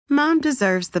Mom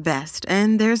deserves the best,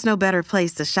 and there's no better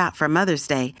place to shop for Mother's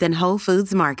Day than Whole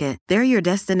Foods Market. They're your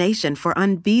destination for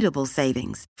unbeatable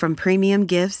savings, from premium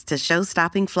gifts to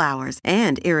show-stopping flowers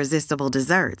and irresistible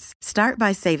desserts. Start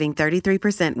by saving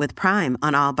 33% with Prime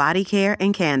on all body care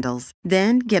and candles.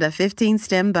 Then get a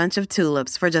 15-stem bunch of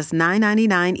tulips for just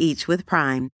 $9.99 each with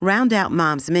Prime. Round out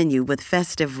Mom's menu with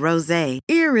festive rosé,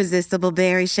 irresistible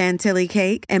berry chantilly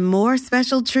cake, and more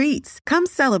special treats. Come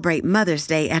celebrate Mother's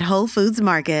Day at Whole Foods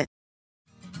Market.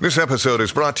 This episode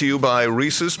is brought to you by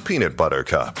Reese's Peanut Butter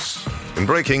Cups. In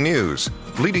breaking news,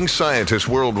 leading scientists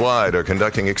worldwide are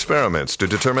conducting experiments to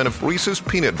determine if Reese's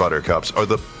Peanut Butter Cups are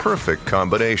the perfect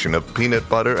combination of peanut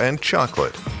butter and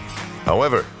chocolate.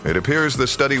 However, it appears the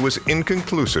study was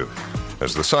inconclusive,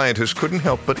 as the scientists couldn't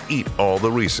help but eat all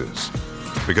the Reese's.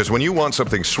 Because when you want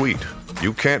something sweet,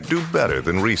 you can't do better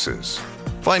than Reese's.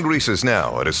 Find Reese's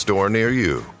now at a store near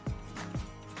you.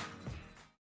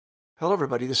 Hello,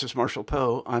 everybody. This is Marshall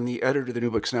Poe. I'm the editor of the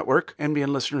New Books Network. NBN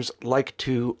listeners like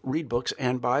to read books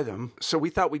and buy them. So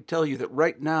we thought we'd tell you that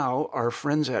right now, our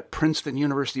friends at Princeton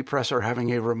University Press are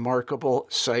having a remarkable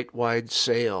site-wide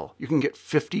sale. You can get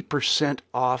 50%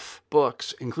 off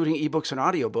books, including ebooks and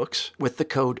audiobooks, with the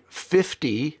code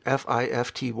 50,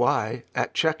 F-I-F-T-Y,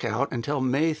 at checkout until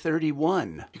May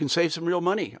 31. You can save some real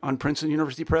money on Princeton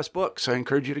University Press books. I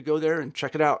encourage you to go there and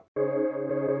check it out.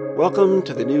 Welcome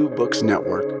to the New Books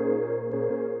Network.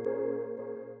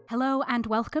 Hello and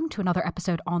welcome to another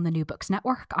episode on the New Books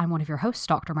Network. I'm one of your hosts,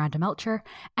 Dr. Miranda Melcher,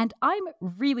 and I'm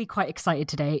really quite excited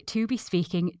today to be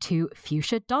speaking to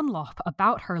Fuchsia Dunlop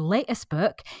about her latest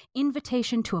book,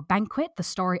 Invitation to a Banquet, the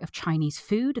Story of Chinese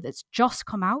Food, that's just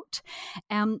come out.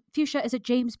 Fuchsia is a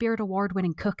James Beard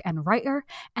Award-winning cook and writer,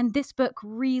 and this book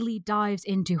really dives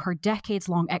into her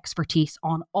decades-long expertise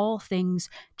on all things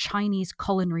Chinese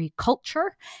culinary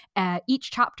culture. Each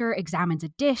chapter examines a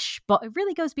dish, but it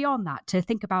really goes beyond that to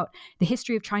think about the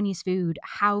history of Chinese food,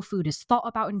 how food is thought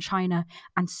about in China,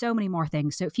 and so many more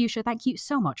things. So, Fuchsia, thank you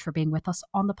so much for being with us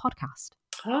on the podcast.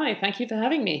 Hi, thank you for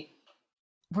having me.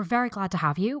 We're very glad to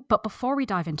have you. But before we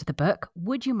dive into the book,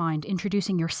 would you mind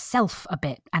introducing yourself a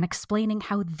bit and explaining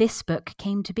how this book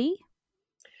came to be?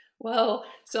 Well,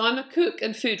 so I'm a cook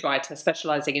and food writer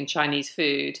specializing in Chinese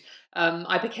food.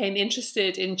 I became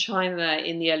interested in China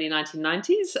in the early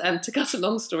 1990s. To cut a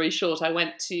long story short, I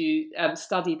went to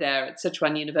study there at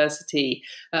Sichuan University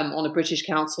on a British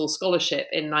Council scholarship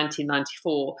in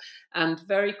 1994. And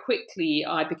very quickly,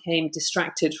 I became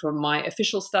distracted from my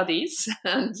official studies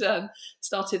and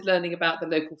started learning about the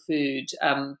local food,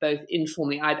 both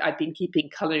informally. I'd been keeping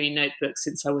culinary notebooks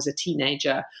since I was a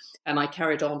teenager. And I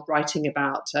carried on writing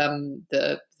about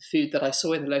the food that I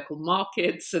saw in the local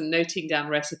markets and noting down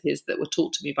recipes that were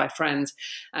taught to me by friends,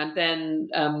 and then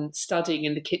studying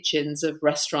in the kitchens of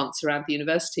restaurants around the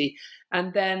university.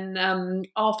 And then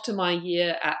after my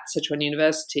year at Sichuan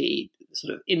University,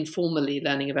 sort of informally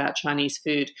learning about Chinese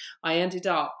food, I ended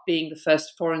up being the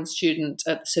first foreign student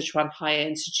at the Sichuan Higher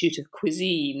Institute of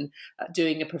Cuisine,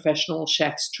 doing a professional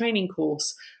chef's training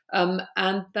course.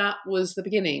 And that was the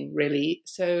beginning, really.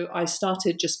 So I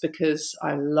started just because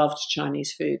I loved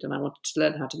Chinese food and I wanted to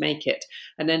learn how to make it,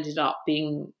 and ended up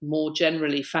being more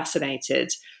generally fascinated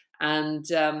and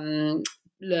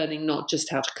learning not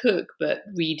just how to cook, but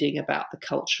reading about the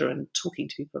culture and talking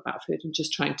to people about food and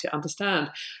just trying to understand.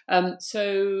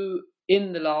 So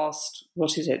in the last,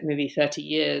 maybe 30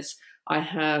 years, I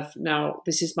have now,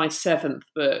 this is my 7th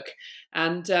book.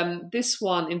 And this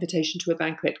one, Invitation to a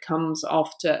Banquet, comes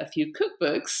after a few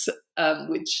cookbooks,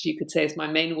 which you could say is my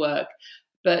main work.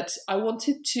 But I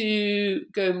wanted to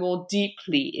go more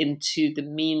deeply into the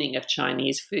meaning of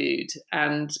Chinese food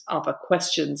and other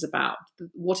questions about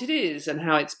what it is and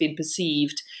how it's been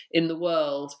perceived in the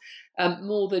world.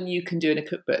 More than you can do in a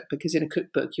cookbook, because in a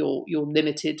cookbook you're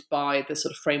limited by the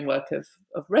sort of framework of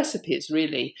recipes,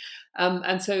 really.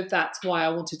 And so that's why I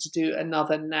wanted to do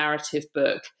another narrative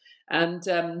book. And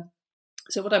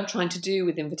so what I'm trying to do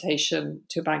with Invitation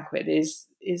to a Banquet is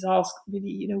ask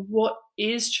really, what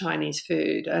is Chinese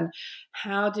food and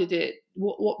how did it,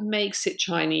 what makes it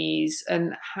Chinese,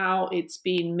 and how it's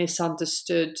been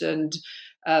misunderstood and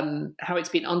how it's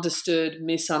been understood,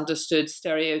 misunderstood,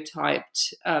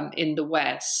 stereotyped in the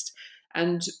West,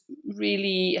 and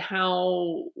really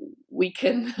how we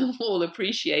can all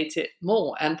appreciate it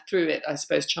more, and through it, I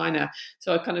suppose, China.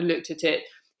 So I kind of looked at it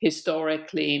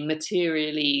historically,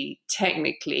 materially,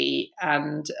 technically,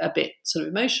 and a bit sort of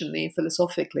emotionally,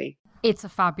 philosophically. It's a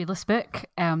fabulous book.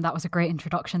 That was a great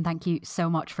introduction. Thank you so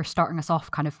much for starting us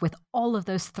off kind of with all of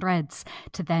those threads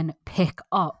to then pick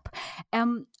up.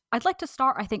 I'd like to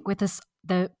start, I think, with this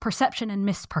the perception and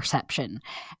misperception.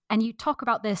 And you talk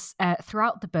about this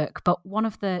throughout the book, but one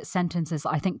of the sentences that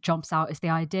I think jumps out is the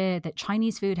idea that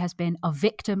Chinese food has been a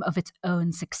victim of its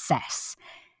own success.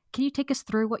 Can you take us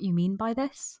through what you mean by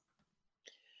this?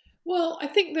 Well, I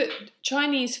think that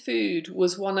Chinese food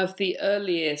was one of the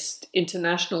earliest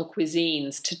international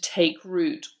cuisines to take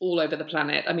root all over the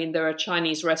planet. I mean, there are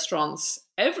Chinese restaurants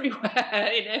everywhere,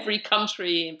 in every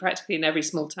country, and practically in every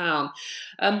small town.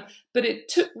 But it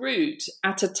took root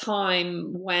at a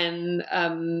time when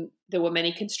there were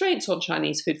many constraints on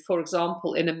Chinese food. For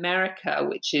example, in America,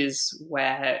 which is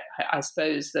where I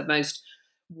suppose the most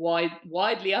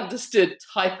widely understood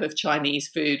type of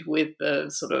Chinese food, with the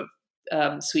sort of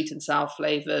sweet and sour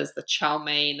flavors, the chow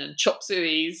mein and chop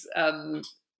sueys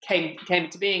came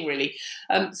into being, really.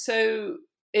 So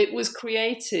it was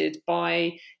created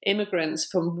by immigrants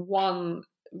from one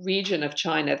region of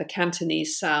China, the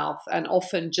Cantonese South, and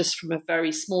often just from a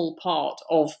very small part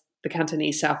of the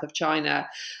Cantonese South of China.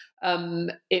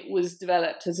 It was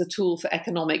developed as a tool for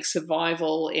economic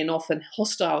survival in often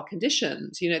hostile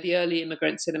conditions. You know, the early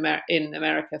immigrants in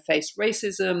America faced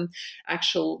racism,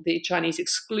 the Chinese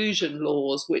exclusion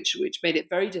laws, which made it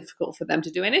very difficult for them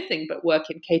to do anything but work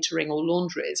in catering or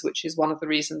laundries, which is one of the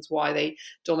reasons why they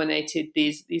dominated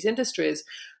these industries.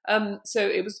 So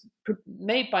it was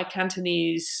made by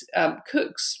Cantonese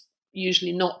cooks,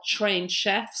 usually not trained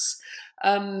chefs.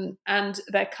 And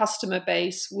their customer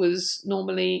base was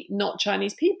normally not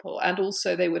Chinese people. And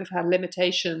also they would have had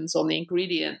limitations on the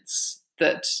ingredients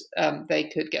that they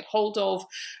could get hold of.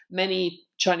 Many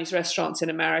Chinese restaurants in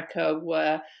America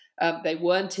they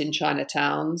weren't in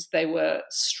Chinatowns. They were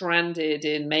stranded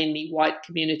in mainly white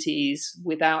communities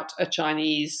without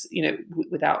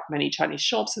without many Chinese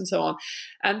shops and so on.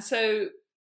 And so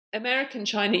American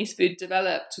Chinese food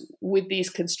developed with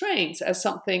these constraints as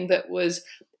something that was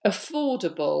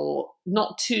affordable,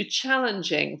 not too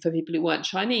challenging for people who weren't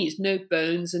Chinese. No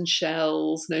bones and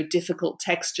shells, no difficult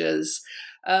textures,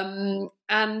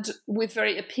 and with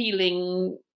very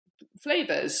appealing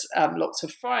flavors, lots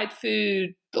of fried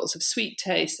food, lots of sweet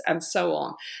taste, and so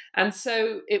on. And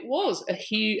so it was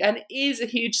is a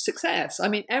huge success. I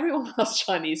mean, everyone loves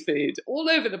Chinese food all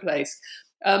over the place.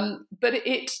 But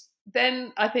it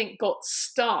then, I think, got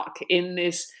stuck in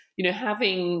this,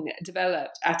 having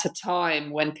developed at a time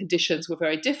when conditions were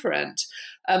very different.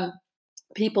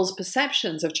 People's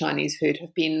perceptions of Chinese food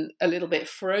have been a little bit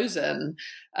frozen,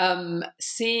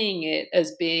 seeing it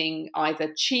as being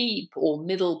either cheap or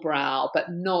middle brow, but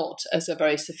not as a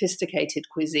very sophisticated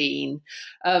cuisine.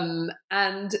 And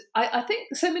I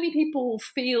think so many people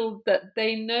feel that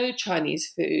they know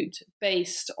Chinese food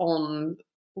based on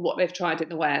what they've tried in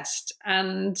the West,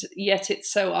 and yet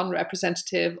it's so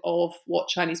unrepresentative of what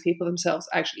Chinese people themselves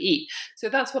actually eat. So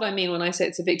that's what I mean when I say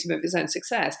it's a victim of its own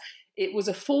success. It was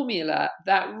a formula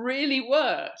that really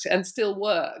worked and still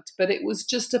worked, but it was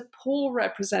just a poor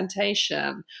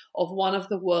representation of one of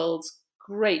the world's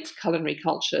great culinary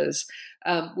cultures,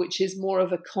 which is more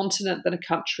of a continent than a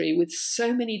country, with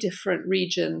so many different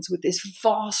regions, with this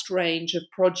vast range of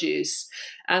produce,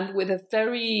 and with a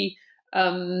very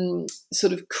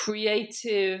sort of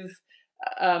creative,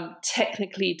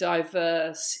 technically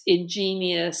diverse,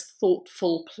 ingenious,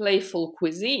 thoughtful, playful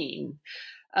cuisine.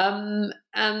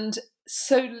 And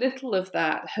so little of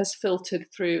that has filtered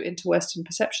through into Western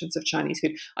perceptions of Chinese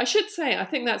food. I should say, I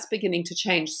think that's beginning to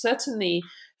change, certainly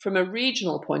from a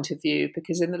regional point of view,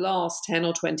 because in the last 10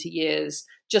 or 20 years,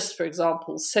 just for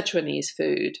example, Sichuanese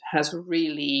food has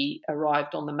really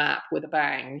arrived on the map with a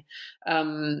bang.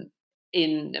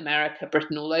 In America,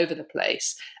 Britain, all over the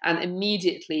place. And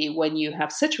immediately when you have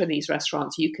Sichuanese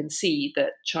restaurants, you can see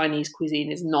that Chinese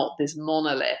cuisine is not this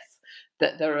monolith,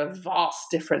 that there are vast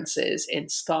differences in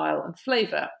style and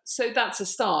flavor. So that's a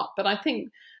start. But I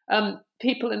think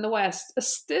people in the West are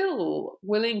still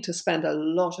willing to spend a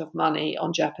lot of money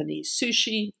on Japanese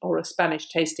sushi or a Spanish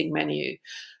tasting menu.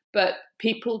 But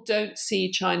people don't see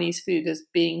Chinese food as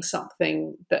being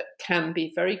something that can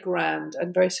be very grand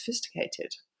and very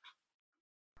sophisticated.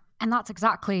 And that's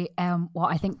exactly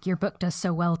what I think your book does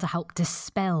so well to help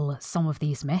dispel some of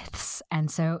these myths.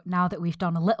 And so now that we've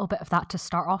done a little bit of that to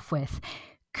start off with,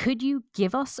 could you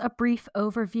give us a brief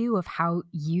overview of how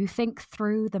you think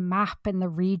through the map and the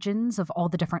regions of all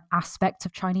the different aspects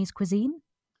of Chinese cuisine?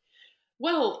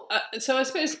 Well, so I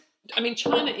suppose,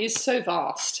 China is so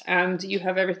vast, and you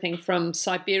have everything from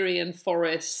Siberian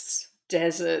forests,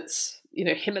 deserts,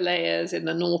 Himalayas in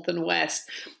the north and west,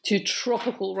 to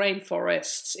tropical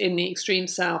rainforests in the extreme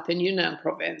south in Yunnan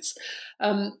province.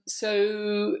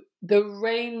 So the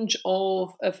range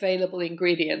of available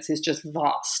ingredients is just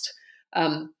vast.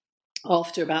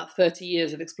 after about 30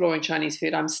 years of exploring Chinese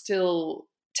food, I'm still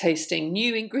tasting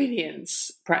new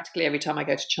ingredients practically every time I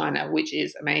go to China, which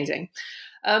is amazing.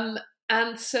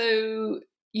 And so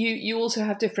you also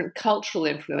have different cultural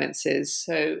influences.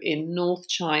 So in North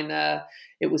China,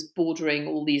 it was bordering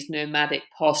all these nomadic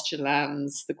pasture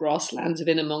lands, the grasslands of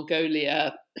Inner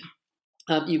Mongolia.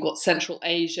 You've got Central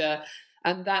Asia,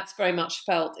 and that's very much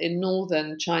felt in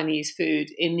northern Chinese food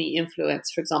in the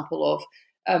influence, for example, of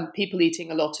people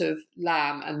eating a lot of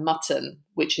lamb and mutton,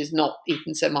 which is not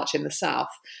eaten so much in the south.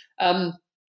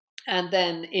 And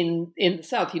then in the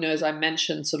south, as I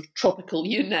mentioned, sort of tropical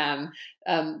Yunnan,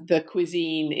 the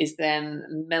cuisine is then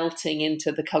melting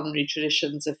into the culinary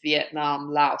traditions of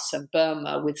Vietnam, Laos, and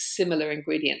Burma with similar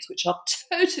ingredients, which are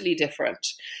totally different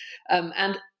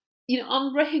and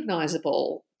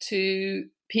unrecognizable to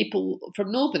people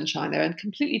from northern China and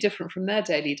completely different from their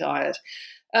daily diet.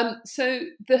 So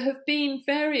there have been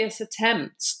various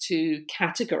attempts to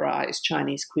categorize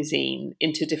Chinese cuisine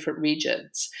into different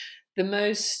regions. The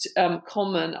most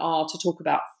common are to talk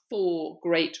about 4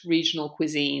 great regional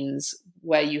cuisines,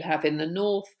 where you have in the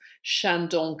north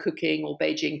Shandong cooking or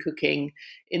Beijing cooking,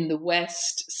 in the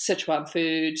west Sichuan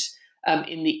food,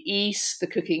 in the east the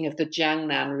cooking of the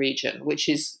Jiangnan region, which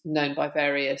is known by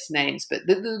various names, but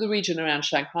the region around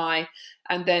Shanghai,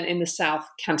 and then in the south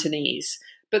Cantonese.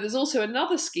 But there's also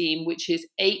another scheme, which is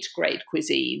 8 great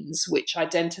cuisines, which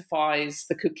identifies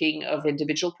the cooking of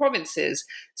individual provinces.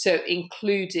 So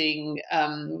including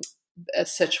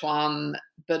Sichuan,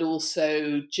 but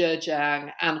also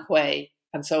Zhejiang, Anhui,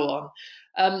 and so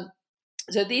on.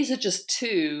 So these are just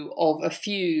 2 of a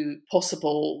few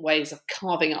possible ways of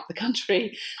carving up the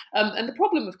country. And the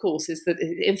problem, of course, is that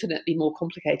it's infinitely more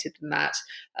complicated than that.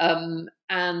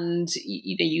 And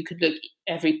you could look,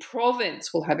 every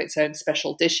province will have its own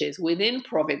special dishes. Within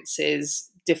provinces,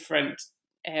 different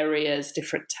areas,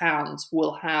 different towns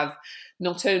will have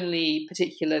not only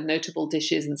particular notable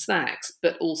dishes and snacks,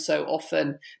 but also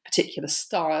often particular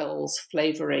styles,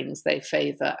 flavorings they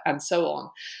favor, and so on.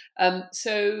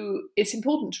 So it's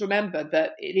important to remember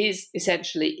that it is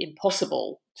essentially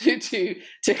impossible to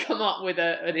come up with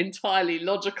an entirely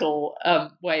logical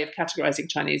way of categorizing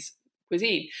Chinese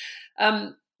cuisine.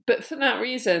 But for that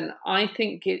reason, I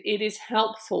think it is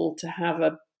helpful to have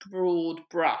a broad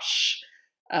brush,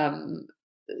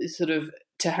 sort of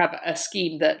to have a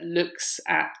scheme that looks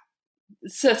at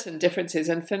certain differences.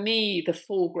 And for me, the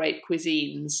 4 great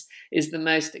cuisines is the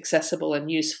most accessible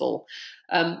and useful.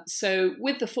 So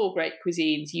with the 4 great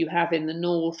cuisines, you have in the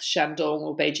north Shandong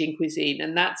or Beijing cuisine,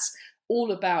 and that's all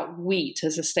about wheat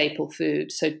as a staple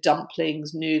food. So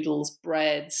dumplings, noodles,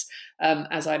 breads.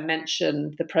 As I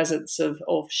mentioned, the presence of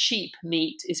sheep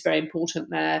meat is very important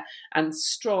there, and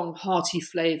strong, hearty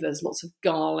flavors, lots of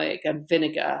garlic and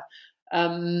vinegar.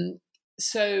 And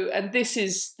this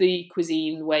is the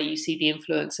cuisine where you see the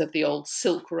influence of the old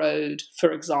Silk Road,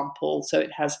 for example. So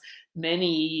it has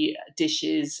many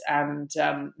dishes and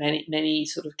many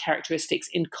sort of characteristics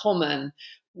in common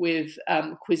with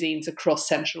cuisines across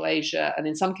Central Asia, and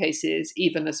in some cases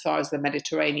even as far as the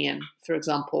Mediterranean. For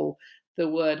example, the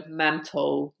word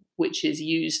mantou, which is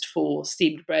used for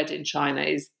steamed bread in China,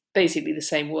 is basically the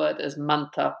same word as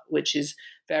manta, which is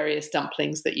various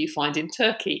dumplings that you find in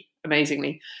Turkey,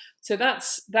 amazingly. So that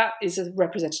is a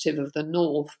representative of the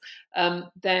north.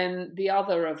 Then the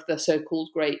other of the so-called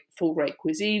 4 great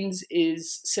cuisines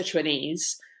is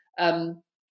Sichuanese.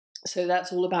 So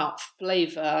that's all about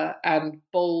flavor and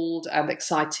bold and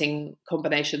exciting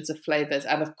combinations of flavors,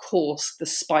 and of course the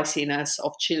spiciness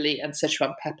of chili and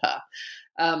Sichuan pepper,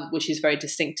 which is very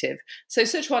distinctive. So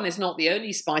Sichuan is not the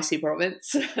only spicy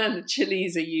province, and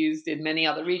chilies are used in many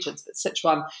other regions, but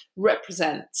Sichuan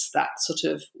represents that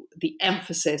sort of the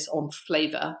emphasis on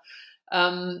flavor.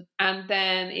 And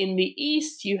then in the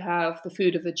east, you have the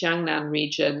food of the Jiangnan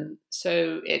region.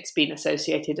 So it's been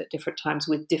associated at different times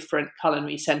with different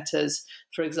culinary centers.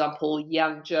 For example,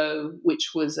 Yangzhou, which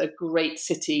was a great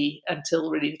city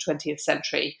until really the 20th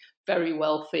century, very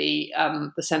wealthy,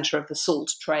 the center of the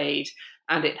salt trade.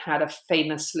 And it had a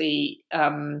famously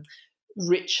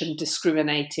rich and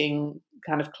discriminating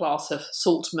kind of class of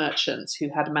salt merchants who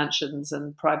had mansions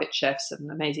and private chefs and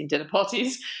amazing dinner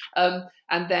parties.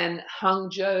 And then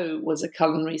Hangzhou was a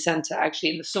culinary center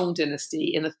actually in the Song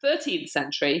dynasty in the 13th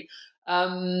century.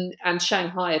 And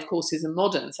Shanghai, of course, is a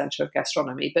modern center of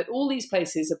gastronomy. But all these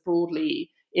places are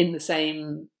broadly in the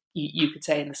same, you could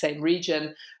say, in the same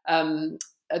region.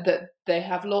 That they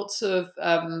have lots of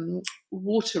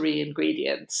watery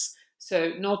ingredients.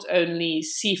 So not only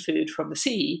seafood from the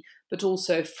sea, but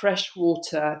also fresh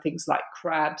water, things like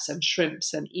crabs and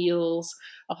shrimps and eels,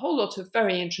 a whole lot of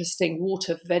very interesting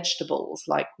water vegetables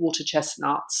like water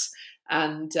chestnuts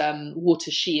and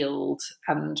water shield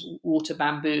and water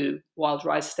bamboo, wild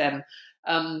rice stem.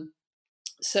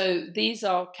 So these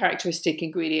are characteristic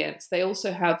ingredients. They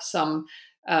also have some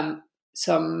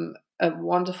a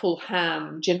wonderful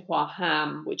ham, Jinhua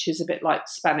ham, which is a bit like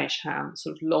Spanish ham,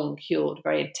 sort of long cured,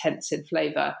 very intense in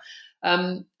flavour.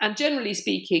 And generally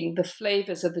speaking, the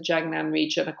flavours of the Jiangnan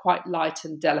region are quite light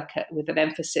and delicate, with an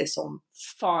emphasis on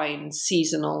fine,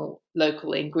 seasonal,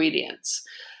 local ingredients.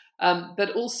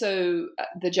 But also,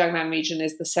 the Jiangnan region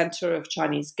is the centre of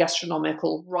Chinese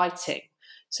gastronomical writing.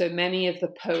 So many of the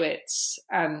poets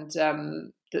and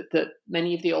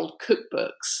many of the old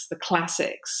cookbooks, the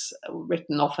classics,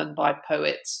 written often by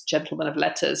poets, gentlemen of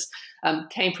letters,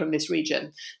 came from this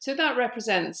region. So that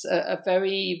represents a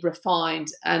very refined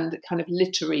and kind of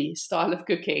literary style of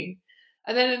cooking.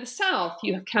 And then in the south,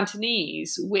 you have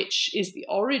Cantonese, which is the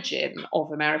origin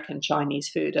of American Chinese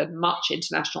food and much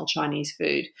international Chinese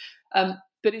food,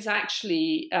 but is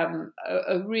actually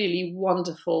a really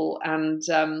wonderful and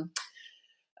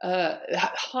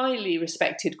highly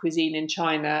respected cuisine in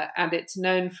China, and it's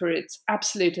known for its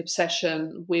absolute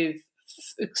obsession with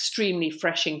extremely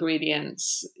fresh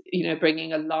ingredients,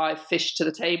 bringing a live fish to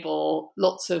the table,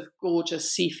 lots of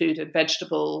gorgeous seafood and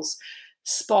vegetables,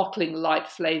 sparkling light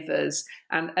flavors,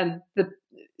 and the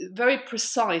very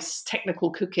precise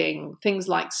technical cooking, things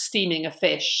like steaming a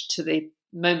fish to the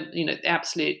moment, the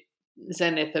absolute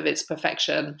zenith of its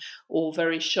perfection, or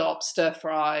very sharp stir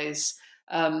fries,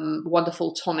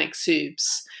 wonderful tonic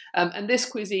soups. And this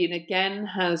cuisine, again,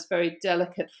 has very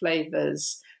delicate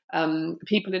flavors.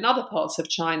 People in other parts of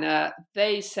China,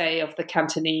 they say of the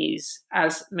Cantonese,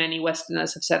 as many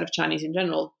Westerners have said of Chinese in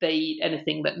general, they eat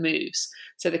anything that moves.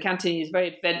 So the Cantonese,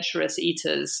 very adventurous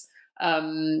eaters,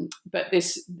 but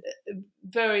this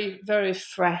very, very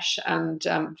fresh and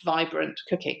vibrant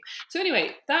cooking. So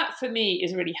anyway, that for me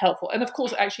is really helpful. And of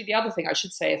course, actually, the other thing I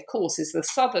should say, of course, is the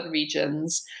southern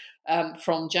regions,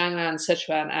 from Jiangnan,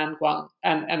 Sichuan,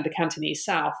 and the Cantonese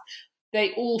South,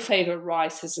 they all favour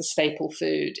rice as a staple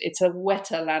food. It's a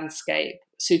wetter landscape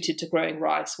suited to growing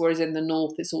rice, whereas in the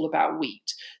north it's all about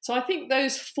wheat. So I think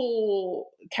those four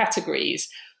categories,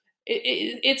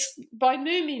 it's by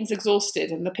no means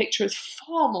exhausted, and the picture is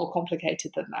far more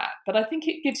complicated than that. But I think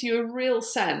it gives you a real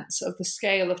sense of the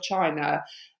scale of China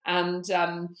and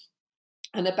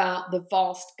about the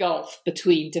vast gulf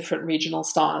between different regional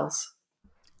styles.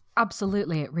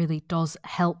 Absolutely, it really does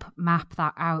help map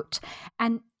that out.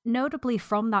 And notably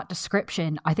from that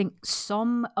description, I think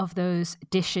some of those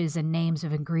dishes and names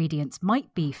of ingredients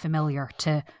might be familiar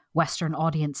to Western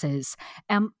audiences,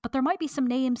 but there might be some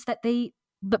names that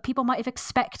people might have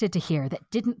expected to hear that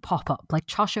didn't pop up, like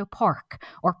chashu pork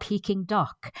or Peking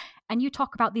duck. And you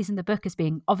talk about these in the book as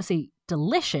being obviously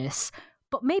delicious,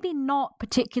 but maybe not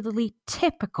particularly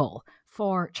typical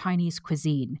for Chinese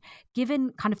cuisine.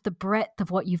 Given kind of the breadth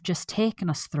of what you've just taken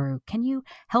us through, can you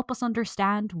help us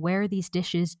understand where these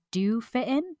dishes do fit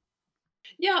in?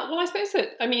 Yeah, well, I suppose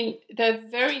that, they're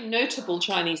very notable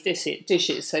Chinese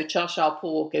dishes. So chashu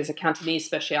pork is a Cantonese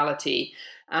speciality,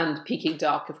 and Peking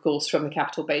duck, of course, from the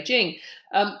capital, Beijing.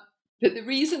 But the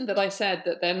reason that I said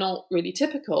that they're not really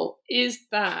typical is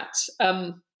that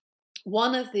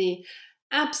one of the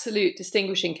absolute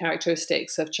distinguishing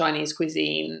characteristics of Chinese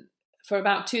cuisine for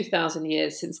about 2,000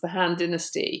 years, since the Han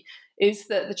Dynasty, is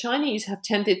that the Chinese have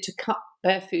tended to cut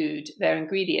their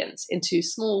ingredients into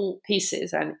small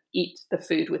pieces and eat the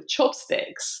food with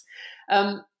chopsticks.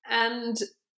 And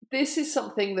this is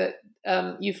something that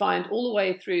you find all the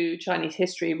way through Chinese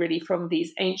history, really, from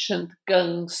these ancient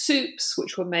geng soups,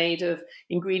 which were made of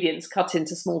ingredients cut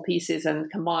into small pieces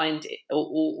and combined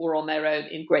or on their own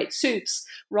in great soups,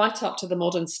 right up to the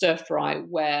modern stir fry,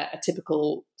 where a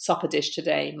typical supper dish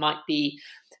today might be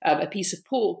a piece of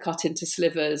pork cut into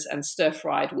slivers and stir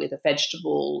fried with a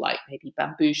vegetable like maybe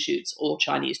bamboo shoots or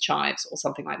Chinese chives or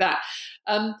something like that.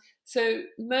 So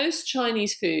most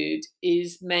Chinese food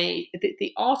is made,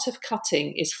 the art of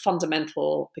cutting is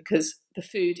fundamental because the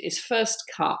food is first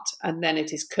cut and then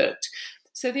it is cooked.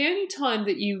 So the only time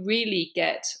that you really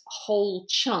get whole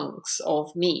chunks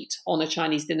of meat on a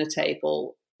Chinese dinner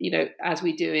table, as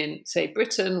we do in, say,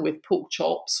 Britain with pork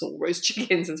chops or roast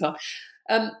chickens and so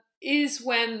on, is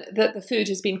when the food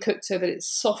has been cooked so that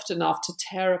it's soft enough to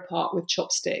tear apart with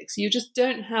chopsticks. You just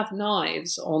don't have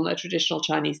knives on a traditional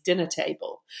Chinese dinner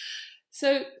table.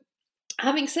 So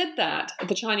having said that,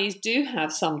 the Chinese do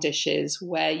have some dishes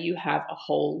where you have a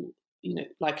whole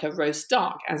like a roast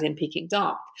duck, as in Peking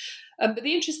duck. But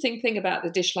the interesting thing about a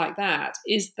dish like that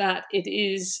is that it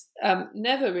is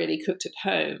never really cooked at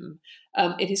home.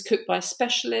 It is cooked by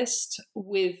specialists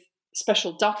with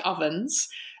special duck ovens.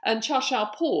 And cha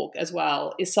shao pork as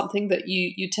well is something that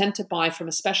you tend to buy from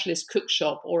a specialist cook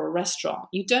shop or a restaurant.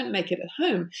 You don't make it at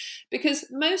home, because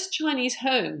most Chinese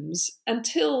homes,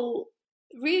 until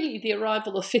really the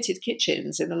arrival of fitted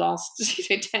kitchens in the last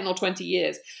 10 or 20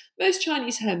 years, most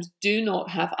Chinese homes do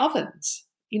not have ovens.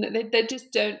 They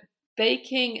just don't.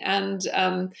 Baking and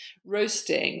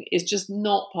roasting is just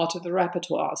not part of the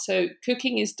repertoire. So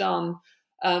cooking is done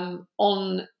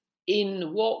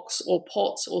in woks or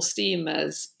pots or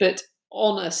steamers, but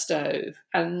on a stove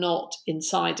and not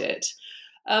inside it.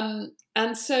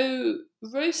 And so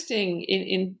roasting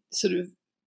in sort of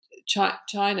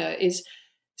China is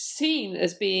seen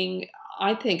as being,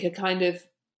 I think, a kind of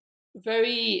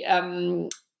very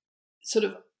sort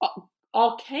of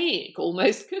archaic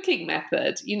almost cooking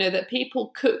method, that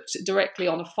people cooked directly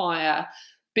on a fire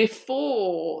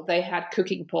before they had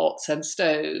cooking pots and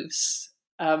stoves,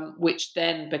 which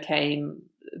then became,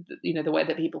 the way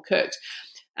that people cooked.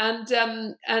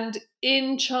 And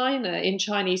in China, in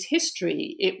Chinese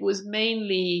history, it was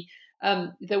mainly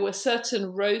there were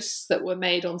certain roasts that were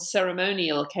made on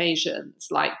ceremonial occasions,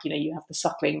 like you have the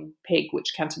suckling pig,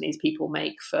 which Cantonese people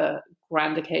make for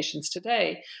grand occasions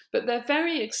today. But they're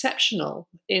very exceptional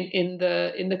in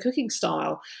the cooking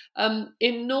style.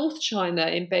 In North China,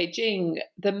 in Beijing,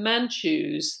 the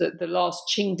Manchus, the last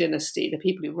Qing dynasty, the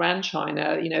people who ran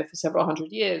China, for several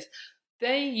hundred years,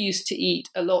 they used to eat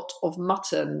a lot of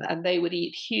mutton, and they would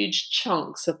eat huge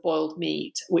chunks of boiled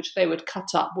meat, which they would cut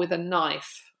up with a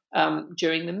knife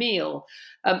during the meal.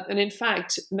 And in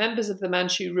fact, members of the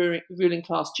Manchu ruling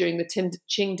class during the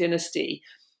Qing dynasty,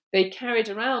 they carried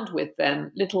around with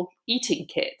them little eating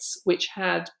kits, which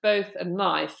had both a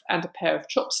knife and a pair of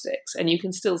chopsticks. And you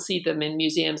can still see them in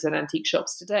museums and antique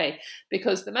shops today,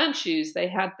 because the Manchus, they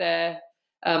had their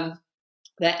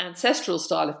ancestral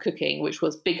style of cooking, which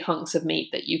was big hunks of meat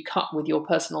that you cut with your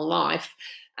personal knife,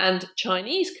 and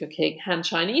Chinese cooking, Han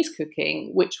Chinese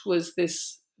cooking, which was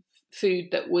this food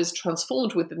that was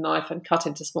transformed with the knife and cut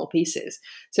into small pieces.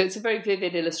 So it's a very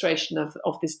vivid illustration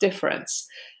of this difference.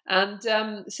 And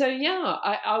I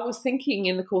was thinking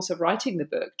in the course of writing the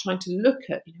book, trying to look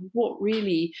at what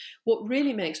really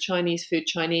makes Chinese food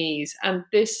Chinese, and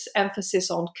this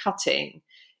emphasis on cutting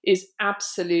is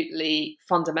absolutely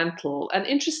fundamental. And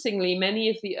interestingly, many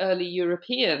of the early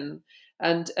European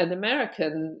and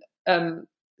American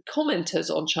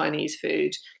commentators on Chinese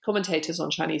food,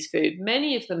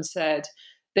 many of them said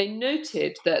they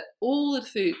noted that all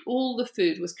the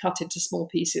food was cut into small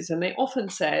pieces, and they often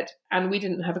said, and we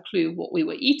didn't have a clue what we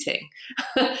were eating.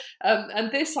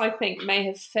 And this, I think, may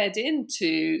have fed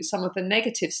into some of the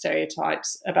negative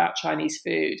stereotypes about Chinese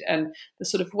food and the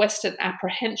sort of Western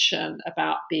apprehension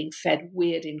about being fed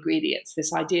weird ingredients,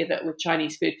 this idea that with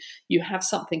Chinese food, you have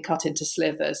something cut into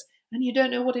slivers and you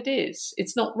don't know what it is.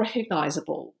 It's not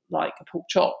recognizable like a pork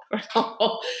chop, for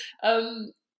example.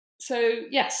 So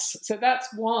that's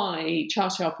why cha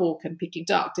shao pork and Peking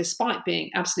duck, despite being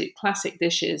absolute classic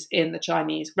dishes in the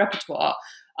Chinese repertoire,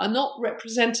 are not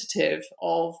representative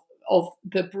of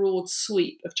the broad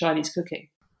sweep of Chinese cooking.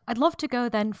 I'd love to go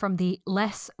then from the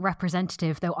less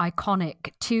representative, though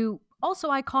iconic, to also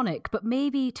iconic, but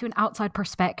maybe to an outside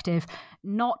perspective,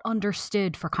 not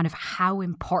understood for kind of how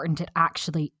important it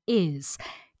actually is.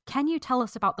 Can you tell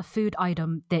us about the food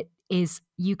item that is,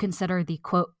 you consider, the,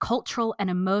 quote, cultural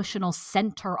and emotional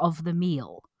center of the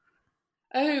meal?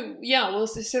 Oh, yeah. Well,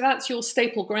 so that's your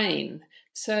staple grain.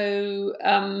 So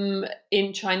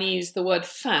in Chinese, the word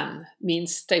fan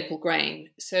means staple grain.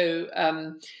 So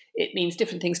it means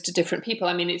different things to different people.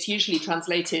 I mean, it's usually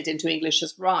translated into English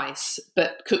as rice,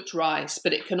 but cooked rice.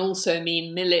 But it can also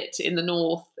mean millet in the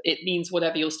north. It means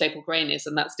whatever your staple grain is,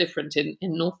 and that's different in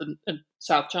North and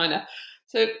South China.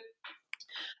 So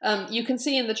you can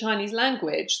see in the Chinese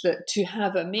language that to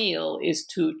have a meal is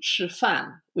to 吃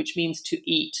饭, which means to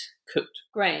eat cooked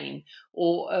grain,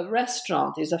 or a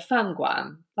restaurant is a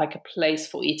fanguan, like a place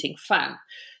for eating fan.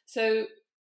 So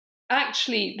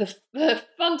actually the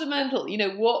fundamental,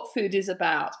 what food is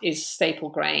about is staple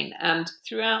grain. And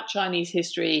throughout Chinese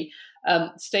history,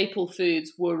 staple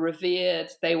foods were revered.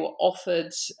 They were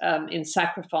offered in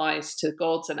sacrifice to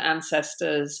gods and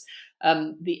ancestors.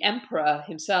 The emperor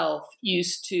himself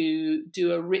used to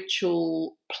do a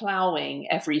ritual ploughing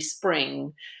every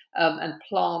spring and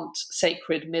plant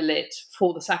sacred millet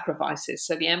for the sacrifices.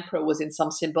 So the emperor was, in some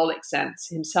symbolic sense,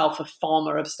 himself a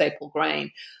farmer of staple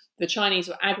grain. The Chinese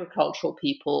were agricultural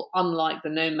people, unlike the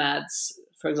nomads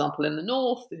for example, in the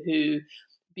north, who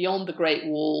beyond the Great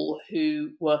Wall,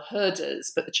 who were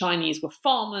herders, but the Chinese were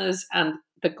farmers, and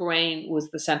the grain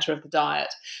was the center of the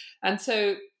diet. And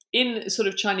so in sort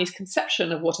of Chinese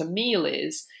conception of what a meal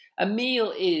is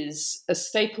a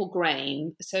staple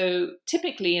grain. So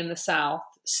typically in the south,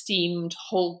 steamed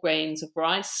whole grains of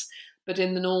rice, but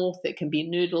in the north, it can be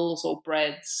noodles or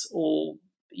breads or,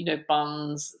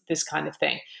 buns, this kind of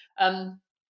thing. And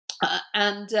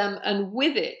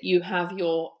with it, you have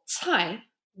your cai,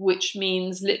 which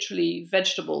means literally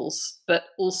vegetables, but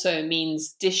also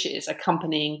means dishes,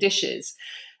 accompanying dishes.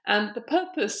 And the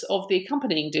purpose of the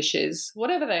accompanying dishes,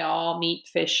 whatever they are, meat,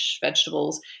 fish,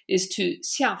 vegetables, is to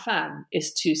xiafan,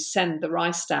 is to send the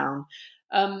rice down.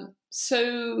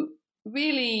 So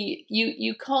really,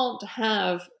 you can't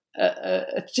have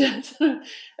a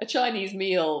Chinese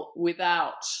meal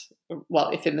without, well,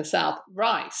 if in the South,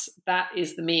 rice. That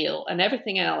is the meal, and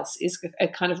everything else is a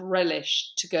kind of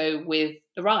relish to go with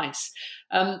the rice.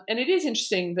 And it is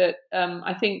interesting that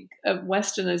I think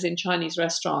Westerners in Chinese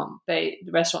restaurants, they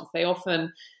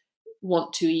often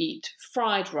want to eat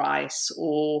fried rice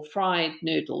or fried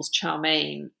noodles, chow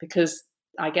mein, because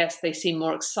I guess they seem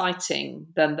more exciting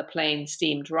than the plain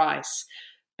steamed rice.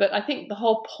 But I think the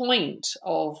whole point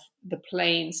of the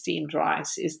plain steamed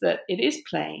rice is that it is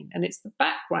plain, and it's the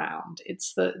background.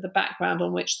 It's the background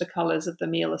on which the colours of the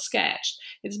meal are sketched.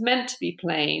 It's meant to be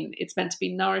plain. It's meant to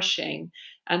be nourishing.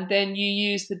 And then you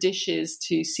use the dishes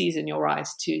to season your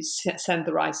rice, to send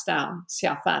the rice down,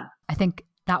 xiafan. I think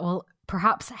that will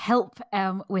perhaps help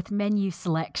with menu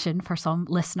selection for some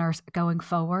listeners going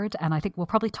forward. And I think we'll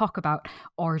probably talk about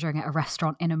ordering at a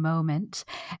restaurant in a moment.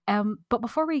 But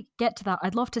before we get to that,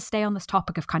 I'd love to stay on this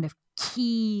topic of kind of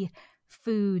key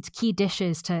foods, key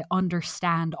dishes to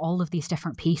understand all of these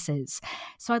different pieces.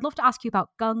 So I'd love to ask you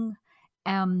about gung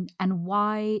and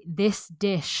why this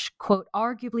dish, quote,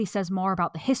 arguably says more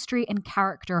about the history and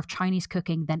character of Chinese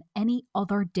cooking than any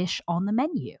other dish on the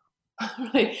menu.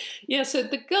 Right. Yeah, so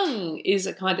the gung is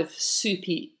a kind of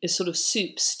sort of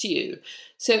soup stew.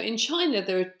 So in China,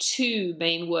 there are two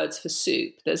main words for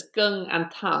soup. There's gung and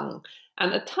tang.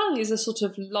 And a tang is a sort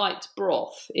of light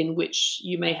broth in which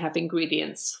you may have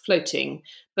ingredients floating,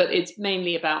 but it's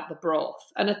mainly about the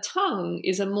broth. And a tang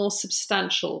is a more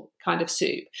substantial kind of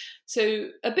soup. So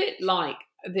a bit like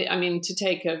to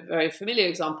take a very familiar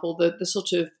example, the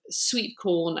sort of sweet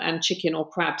corn and chicken or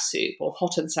crab soup or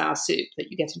hot and sour soup that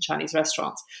you get in Chinese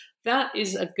restaurants, that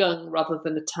is a gung rather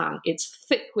than a tang. It's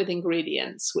thick with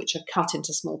ingredients which are cut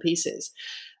into small pieces.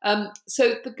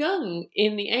 So the gung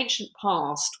in the ancient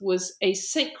past was a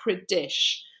sacred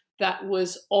dish that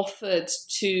was offered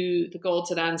to the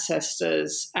gods and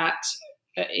ancestors at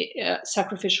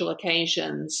sacrificial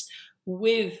occasions,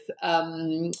 with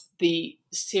the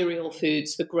cereal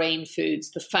foods, the grain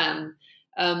foods, the fan,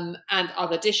 and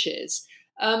other dishes.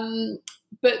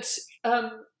 But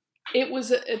it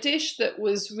was a dish that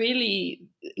was really,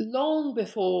 long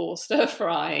before stir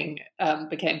frying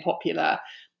became popular,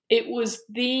 it was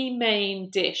the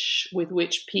main dish with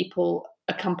which people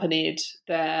accompanied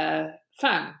their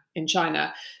fan in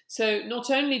China. So not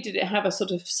only did it have a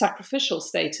sort of sacrificial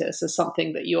status as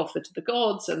something that you offer to the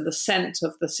gods, and the scent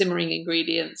of the simmering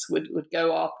ingredients would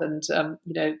go up and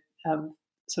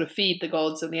sort of feed the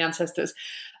gods and the ancestors,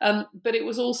 but it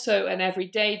was also an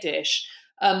everyday dish.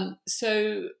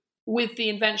 So with the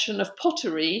invention of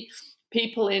pottery,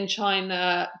 people in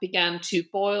China began to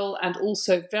boil and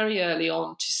also very early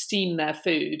on to steam their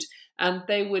food, and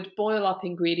they would boil up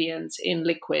ingredients in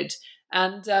liquid,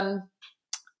 and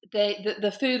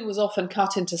the food was often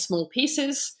cut into small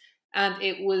pieces, and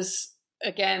it was,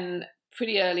 again,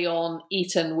 pretty early on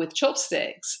eaten with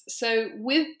chopsticks. So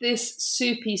with this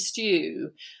soupy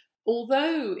stew,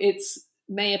 although it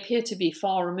may appear to be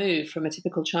far removed from a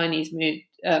typical Chinese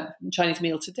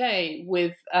meal today,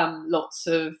 with lots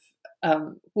of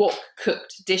wok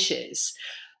cooked dishes,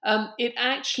 it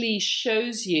actually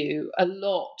shows you a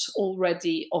lot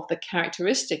already of the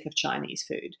characteristic of Chinese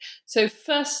food. So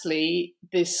firstly,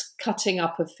 this cutting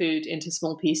up of food into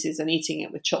small pieces and eating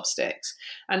it with chopsticks.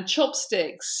 And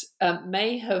chopsticks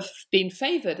may have been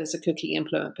favored as a cooking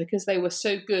implement because they were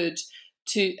so good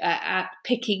at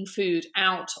picking food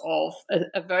out of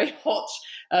a very hot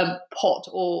pot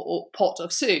or pot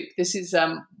of soup. This is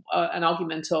an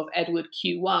argument of Edward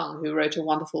Q. Wang, who wrote a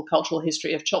wonderful cultural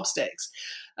history of chopsticks.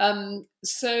 And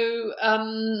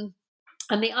the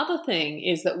other thing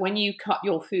is that when you cut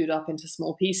your food up into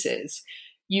small pieces,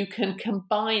 you can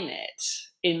combine it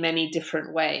in many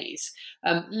different ways.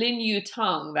 Lin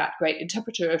Yutang, that great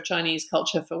interpreter of Chinese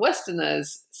culture for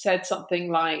Westerners, said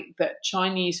something like that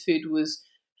Chinese food was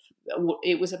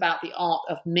it was about the art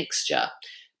of mixture.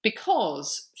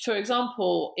 Because, for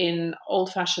example, in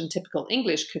old-fashioned typical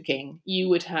English cooking, you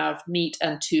would have meat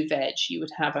and 2 veg. You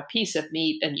would have a piece of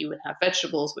meat and you would have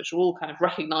vegetables, which are all kind of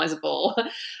recognizable.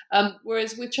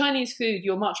 Whereas with Chinese food,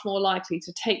 you're much more likely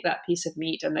to take that piece of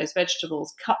meat and those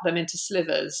vegetables, cut them into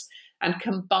slivers, and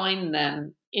combine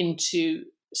them into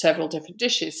several different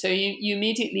dishes. So you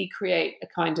immediately create a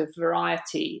kind of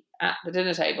variety at the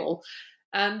dinner table.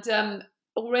 And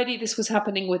already this was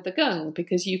happening with the gung,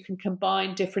 because you can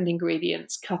combine different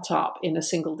ingredients cut up in a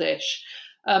single dish.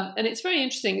 And it's very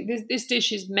interesting. This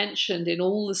dish is mentioned in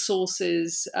all the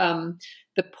sources.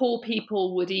 The poor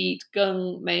people would eat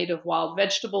gung made of wild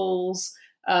vegetables.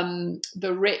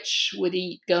 The rich would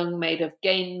eat gung made of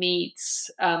game meats.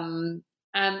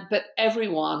 But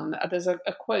everyone, there's a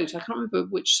quote, I can't remember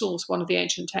which source, one of the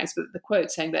ancient texts, but the quote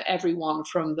saying that everyone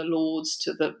from the lords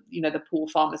to the poor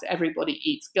farmers, everybody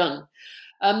eats gung.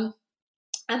 And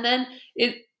then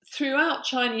throughout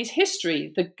Chinese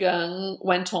history, the gung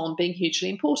went on being hugely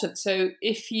important. So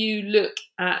if you look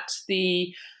at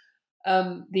the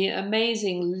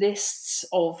amazing lists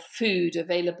of food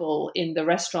available in the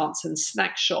restaurants and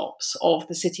snack shops of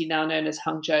the city now known as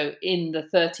Hangzhou in the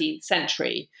 13th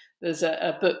century, there's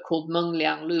a book called Meng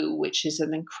Liang Lu, which is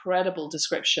an incredible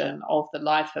description of the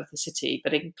life of the city,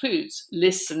 but it includes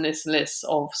lists and lists and lists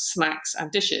of snacks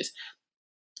and dishes.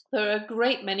 There are a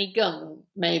great many gung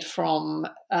made from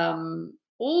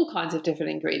all kinds of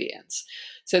different ingredients.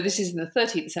 So this is in the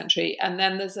 13th century. And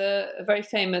then there's a very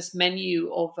famous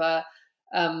menu of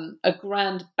a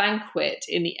grand banquet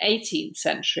in the 18th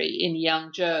century in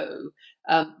Yangzhou,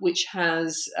 which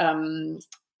has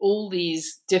all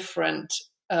these different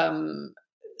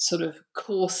sort of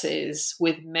courses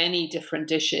with many different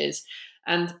dishes.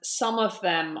 And some of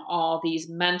them are these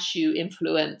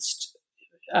Manchu-influenced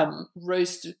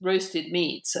roasted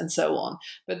meats and so on.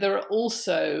 But there are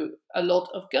also a lot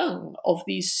of gung, of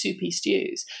these soupy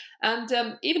stews.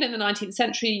 And even in the 19th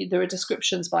century, there are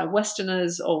descriptions by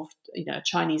Westerners of a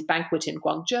Chinese banquet in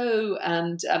Guangzhou,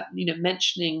 and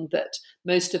mentioning that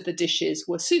most of the dishes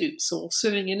were soups or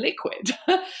swimming in liquid.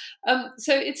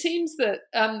 So it seems that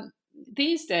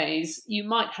these days you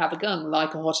might have a gung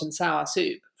like a hot and sour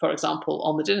soup, for example,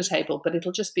 on the dinner table, but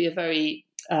it'll just be a very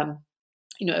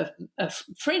a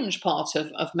fringe part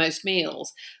of most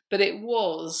meals. But it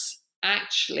was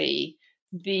actually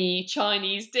the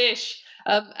Chinese dish.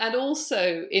 And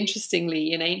also,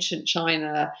 interestingly, in ancient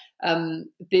China,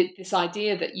 this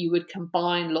idea that you would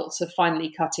combine lots of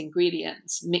finely cut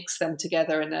ingredients, mix them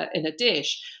together in a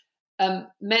dish,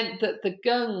 meant that the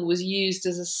gung was used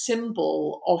as a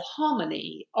symbol of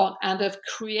harmony and of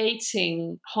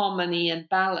creating harmony and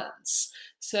balance.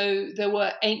 So there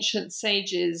were ancient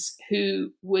sages who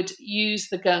would use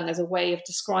the gung as a way of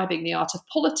describing the art of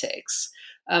politics,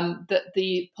 that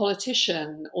the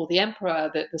politician or the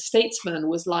emperor, that the statesman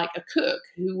was like a cook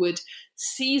who would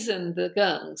season the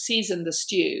gung, season the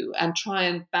stew, and try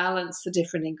and balance the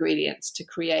different ingredients to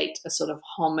create a sort of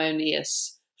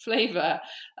harmonious flavor.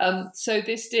 So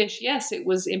this dish, yes, it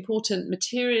was important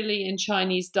materially in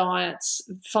Chinese diets,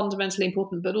 fundamentally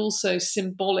important, but also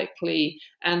symbolically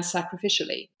and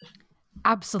sacrificially.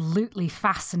 Absolutely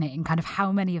fascinating, kind of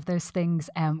how many of those things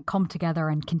come together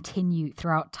and continue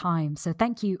throughout time. So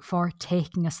thank you for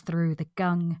taking us through the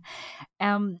gung.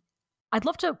 I'd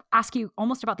love to ask you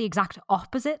almost about the exact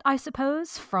opposite, I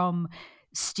suppose, from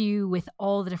stew with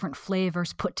all the different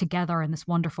flavors put together in this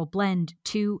wonderful blend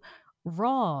to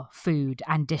raw food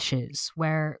and dishes,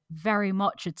 where very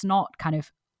much it's not kind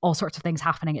of all sorts of things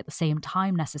happening at the same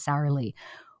time necessarily.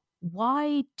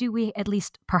 Why do we at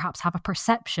least perhaps have a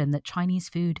perception that Chinese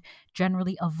food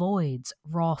generally avoids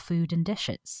raw food and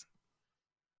dishes?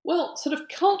 Well, sort of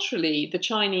culturally, the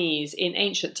Chinese in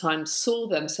ancient times saw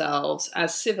themselves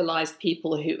as civilized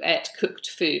people who ate cooked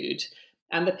food.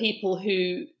 And the people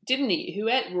who didn't eat, who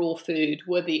ate raw food,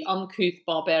 were the uncouth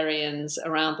barbarians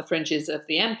around the fringes of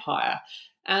the empire.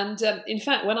 And in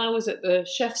fact, when I was at the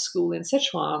chef school in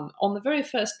Sichuan, on the very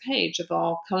first page of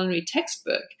our culinary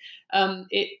textbook,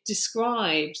 it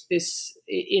described this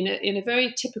in a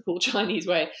very typical Chinese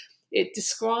way. It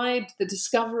described the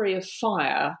discovery of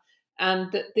fire,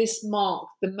 and that this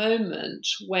marked the moment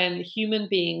when human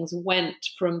beings went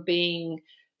from being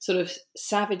sort of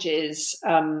savages,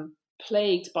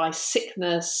 plagued by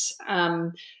sickness,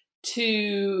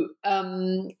 to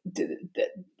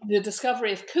the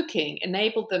discovery of cooking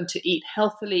enabled them to eat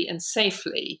healthily and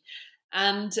safely,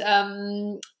 and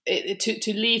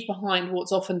to leave behind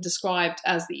what's often described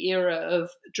as the era of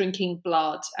drinking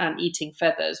blood and eating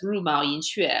feathers, 茹毛饮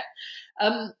血.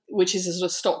 which is a sort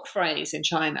of stock phrase in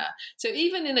China. So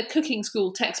even in a cooking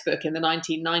school textbook in the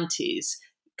 1990s,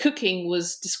 cooking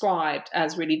was described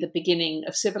as really the beginning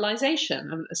of civilization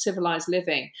and civilized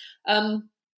living.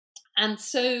 And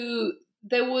so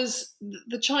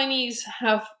the Chinese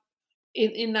have,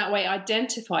 in that way,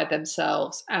 identified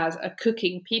themselves as a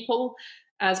cooking people,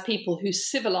 as people who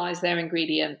civilize their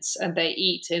ingredients and they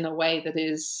eat in a way that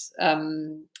is,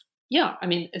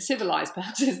 civilized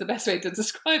perhaps is the best way to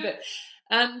describe it.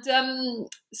 And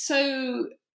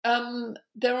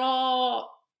there are,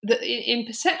 in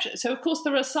perception, so of course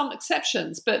there are some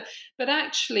exceptions, but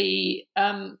actually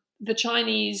the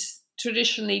Chinese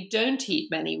traditionally don't eat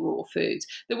many raw foods.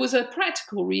 There was a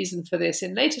practical reason for this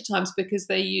in later times because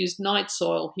they used night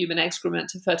soil, human excrement,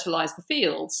 to fertilize the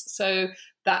fields. So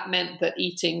that meant that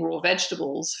eating raw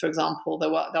vegetables, for example,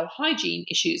 there were hygiene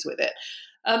issues with it.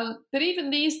 But even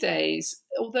these days,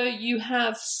 although you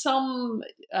have some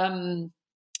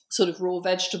sort of raw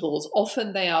vegetables,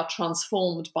 often they are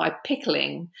transformed by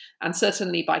pickling and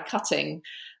certainly by cutting.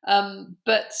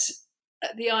 But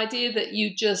the idea that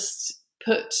you just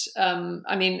put,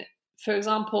 for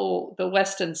example, the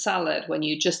Western salad, when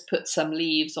you just put some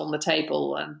leaves on the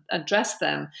table and dress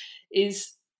them,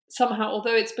 is somehow,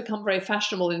 although it's become very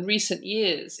fashionable in recent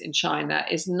years in China,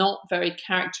 is not very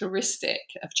characteristic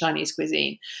of Chinese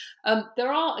cuisine.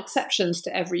 There are exceptions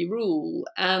to every rule,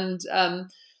 and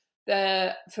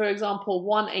for example,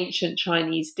 one ancient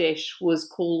Chinese dish was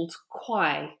called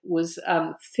kwai, was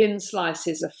thin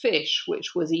slices of fish,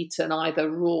 which was eaten either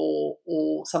raw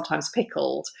or sometimes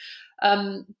pickled.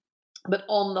 But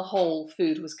on the whole,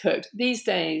 food was cooked. These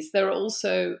days, there are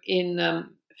also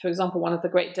for example, one of the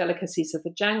great delicacies of the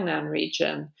Jiangnan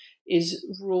region is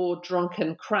raw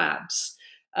drunken crabs,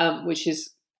 which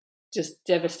is just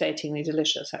devastatingly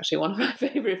delicious, actually, one of my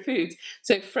favorite foods.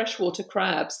 So freshwater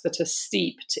crabs that are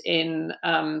steeped in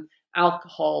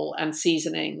alcohol and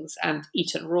seasonings and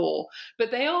eaten raw. But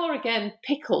they are, again,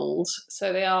 pickled,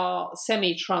 so they are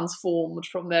semi-transformed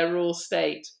from their raw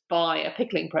state by a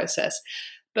pickling process.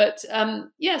 But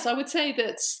yes, I would say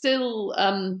that still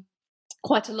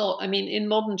quite a lot. I mean, in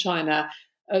modern China,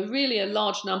 really a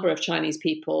large number of Chinese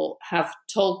people have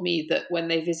told me that when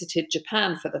they visited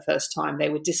Japan for the first time, they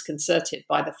were disconcerted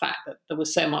by the fact that there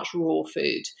was so much raw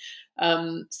food.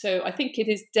 So I think it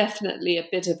is definitely a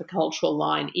bit of a cultural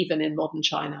line, even in modern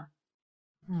China.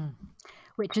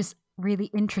 Which is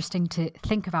really interesting to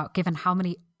think about, given how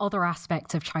many other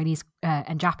aspects of Chinese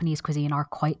and Japanese cuisine are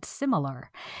quite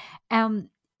similar.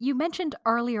 You mentioned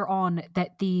earlier on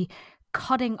that the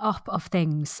cutting up of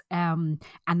things and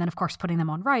then, of course, putting them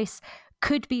on rice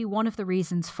could be one of the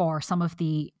reasons for some of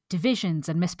the divisions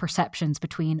and misperceptions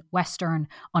between Western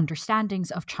understandings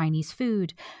of Chinese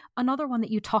food. Another one that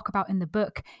you talk about in the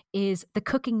book is the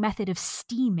cooking method of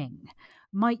steaming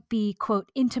might be,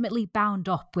 quote, intimately bound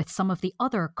up with some of the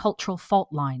other cultural fault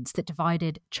lines that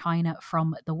divided China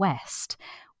from the West.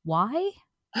 Why?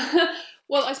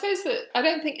 Well, I suppose that I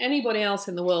don't think anybody else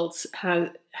in the world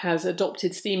has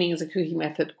adopted steaming as a cooking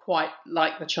method quite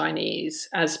like the Chinese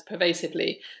as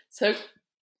pervasively. So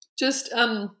just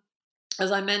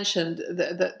as I mentioned,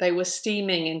 that they were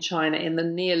steaming in China in the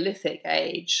Neolithic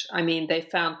age. I mean, they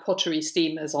found pottery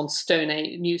steamers on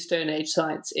new Stone Age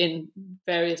sites in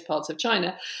various parts of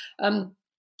China.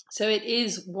 So it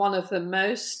is one of the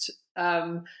most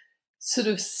sort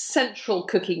of central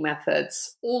cooking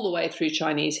methods all the way through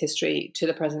Chinese history to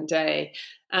the present day.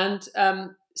 And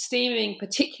steaming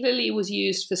particularly was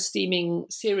used for steaming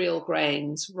cereal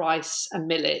grains, rice and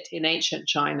millet in ancient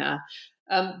China.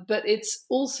 But it's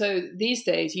also these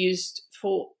days used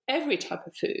for every type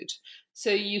of food. So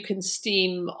you can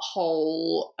steam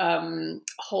whole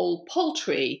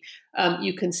poultry,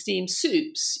 you can steam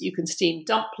soups, you can steam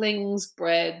dumplings,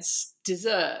 breads,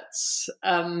 desserts,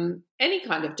 any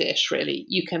kind of dish really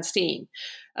you can steam.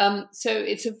 So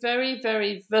it's a very,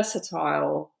 very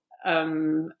versatile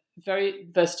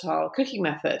cooking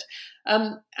method.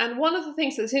 And one of the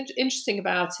things that's interesting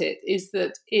about it is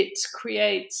that it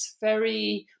creates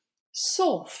very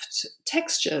soft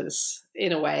textures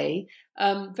in a way,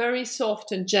 very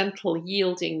soft and gentle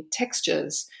yielding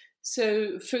textures.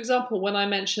 So, for example, when I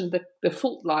mentioned the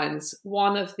fault lines,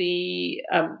 one of the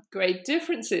great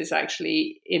differences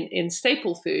actually in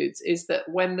staple foods is that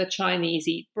when the Chinese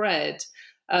eat bread,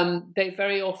 they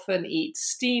very often eat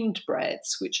steamed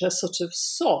breads, which are sort of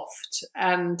soft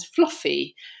and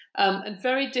fluffy, and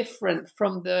very different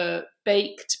from the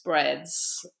baked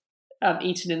breads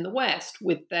eaten in the West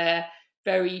with their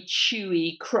very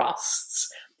chewy crusts.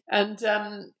 And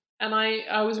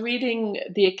I was reading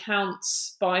the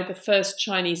accounts by the first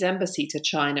Chinese embassy to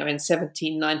China in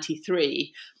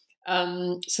 1793,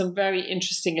 some very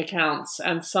interesting accounts,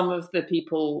 and some of the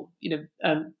people, in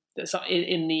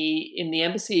the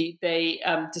embassy, they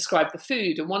described the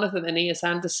food, and one of them, Aeneas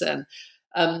Anderson,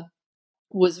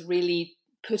 was really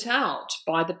put out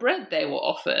by the bread they were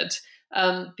offered,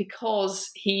 because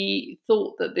he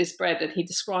thought that this bread, and he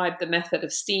described the method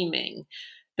of steaming,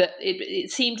 that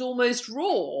it seemed almost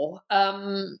raw,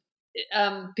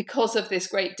 because of this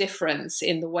great difference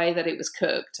in the way that it was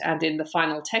cooked and in the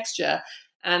final texture.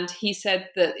 And he said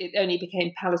that it only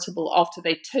became palatable after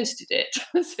they toasted it,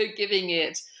 so giving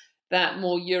it that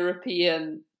more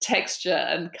European texture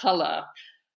and colour.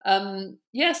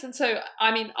 Yes, and so,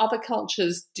 I mean, other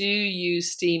cultures do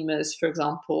use steamers, for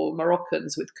example,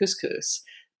 Moroccans with couscous,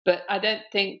 but I don't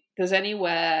think there's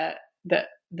anywhere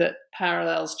that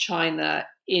parallels China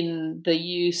in the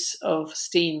use of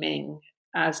steaming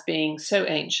as being so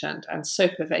ancient and so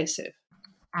pervasive.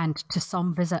 And to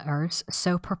some visitors,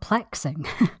 so perplexing.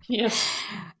 Yes.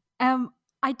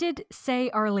 I did say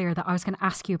earlier that I was going to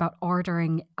ask you about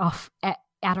ordering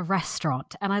at a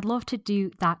restaurant, and I'd love to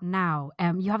do that now.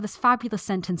 You have this fabulous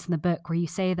sentence in the book where you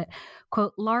say that,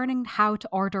 quote, learning how to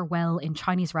order well in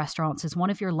Chinese restaurants is one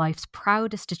of your life's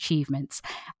proudest achievements,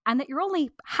 and that you're only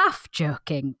half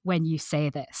joking when you say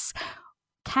this.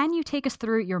 Can you take us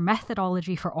through your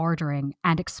methodology for ordering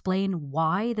and explain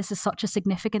why this is such a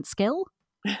significant skill?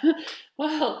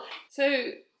 Well,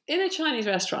 so in a Chinese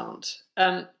restaurant,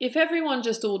 if everyone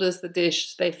just orders the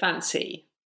dish they fancy,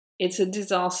 it's a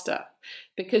disaster,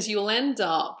 because you'll end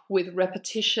up with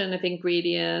repetition of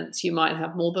ingredients. You might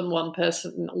have more than one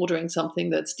person ordering something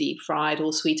that's deep fried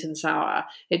or sweet and sour.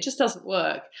 It just doesn't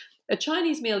work. A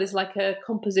Chinese meal is like a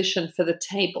composition for the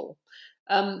table.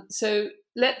 So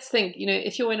let's think,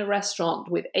 if you're in a restaurant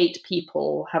with 8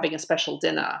 people having a special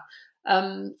dinner,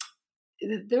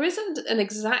 there isn't an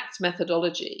exact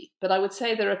methodology, but I would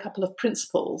say there are a couple of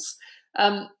principles.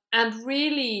 And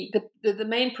really, the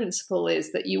main principle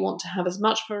is that you want to have as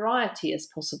much variety as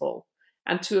possible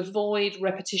and to avoid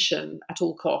repetition at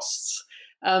all costs.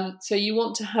 So you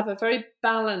want to have a very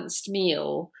balanced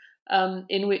meal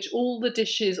in which all the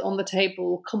dishes on the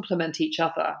table complement each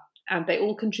other and they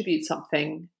all contribute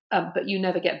something, but you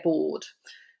never get bored.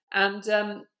 And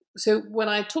so when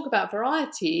I talk about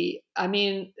variety, I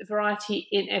mean variety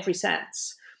in every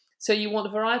sense. So you want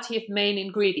a variety of main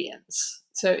ingredients.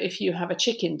 So if you have a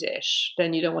chicken dish,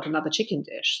 then you don't want another chicken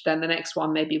dish. Then the next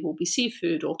one maybe will be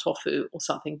seafood or tofu or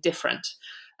something different.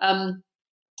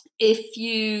 If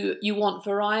you want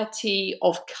variety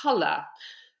of colour,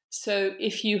 so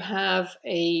if you have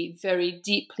a very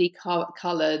deeply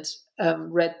coloured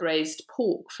red braised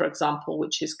pork, for example,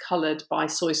 which is coloured by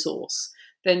soy sauce,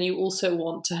 then you also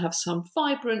want to have some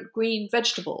vibrant green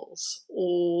vegetables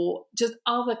or just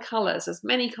other colours, as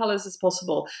many colours as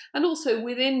possible, and also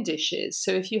within dishes.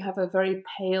 So if you have a very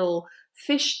pale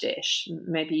fish dish,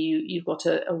 maybe you've got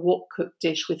a wok cooked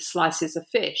dish with slices of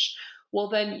fish, well,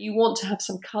 then you want to have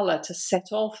some colour to set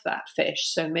off that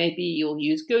fish. So maybe you'll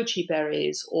use goji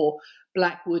berries or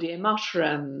black wood ear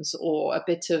mushrooms or a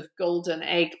bit of golden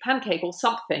egg pancake or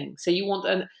something. So you want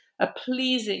a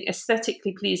pleasing,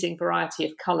 aesthetically pleasing variety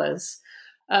of colours.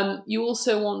 You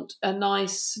also want a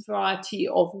nice variety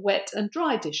of wet and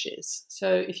dry dishes.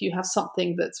 So if you have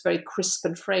something that's very crisp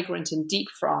and fragrant and deep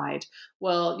fried,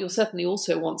 well, you'll certainly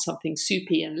also want something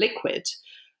soupy and liquid.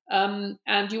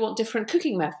 And you want different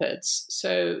cooking methods.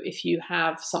 So if you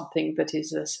have something that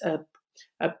is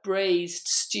a braised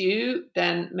stew,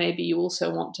 then maybe you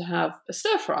also want to have a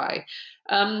stir fry.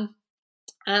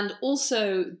 And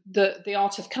also the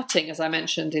art of cutting, as I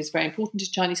mentioned, is very important in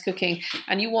Chinese cooking.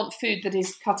 And you want food that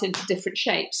is cut into different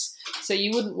shapes. So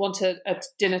you wouldn't want a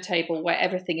dinner table where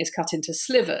everything is cut into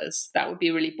slivers. That would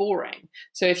be really boring.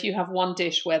 So if you have one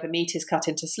dish where the meat is cut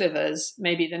into slivers,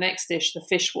 maybe the next dish, the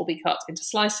fish will be cut into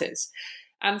slices.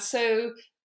 And so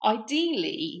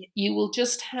ideally, you will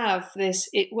just have this.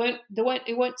 It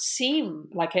won't seem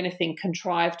like anything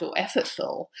contrived or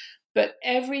effortful, but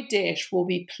every dish will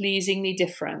be pleasingly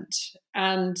different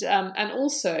and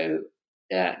also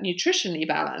nutritionally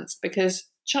balanced, because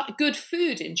good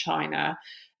food in China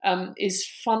is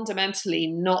fundamentally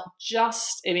not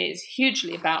just, I mean, it's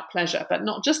hugely about pleasure, but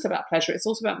not just about pleasure. It's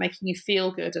also about making you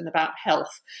feel good and about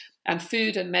health. And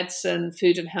food and medicine,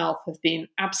 food and health have been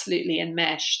absolutely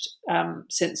enmeshed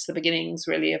since the beginnings,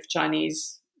 really, of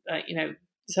Chinese,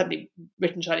 certainly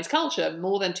written Chinese culture,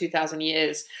 more than 2,000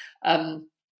 years.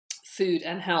 Food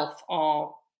and health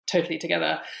are totally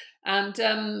together.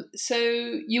 And so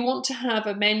you want to have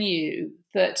a menu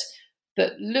that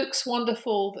that looks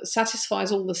wonderful, that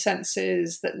satisfies all the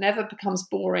senses, that never becomes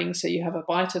boring. So you have a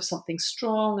bite of something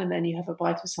strong, and then you have a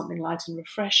bite of something light and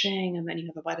refreshing, and then you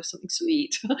have a bite of something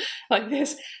sweet like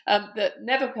this, that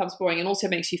never becomes boring and also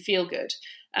makes you feel good.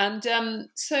 And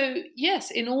so, yes,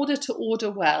 in order to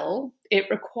order well, it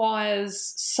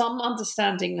requires some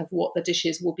understanding of what the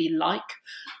dishes will be like.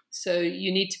 So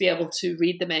you need to be able to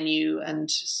read the menu and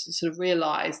sort of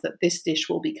realize that this dish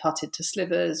will be cut into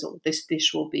slivers, or this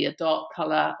dish will be a dark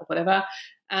color, or whatever.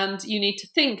 And you need to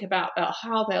think about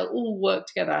how they'll all work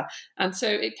together. And so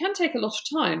it can take a lot of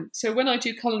time. So when I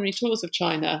do culinary tours of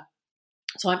China,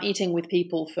 so I'm eating with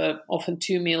people for often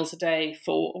 2 meals a day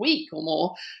for a week or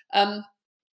more,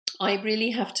 I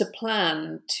really have to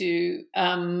plan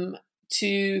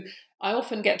I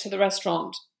often get to the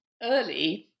restaurant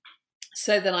early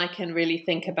so that I can really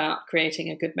think about creating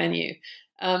a good menu.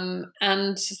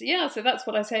 And yeah, so that's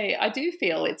what I say. I do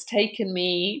feel it's taken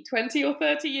me 20 or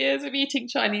 30 years of eating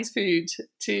Chinese food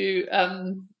to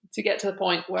get to the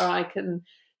point where I can,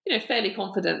 fairly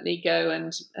confidently go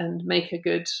and make a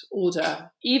good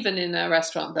order, even in a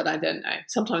restaurant that I don't know.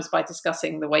 Sometimes by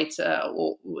discussing the waiter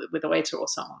or with a waiter or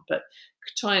someone, but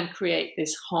try and create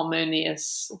this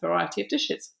harmonious variety of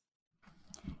dishes.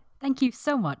 Thank you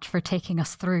so much for taking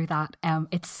us through that.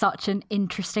 It's such an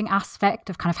interesting aspect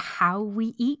of kind of how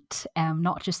we eat,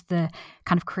 not just the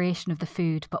kind of creation of the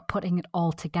food, but putting it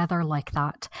all together like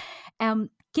that.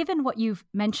 Given what you've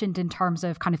mentioned in terms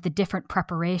of kind of the different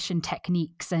preparation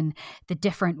techniques and the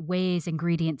different ways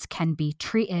ingredients can be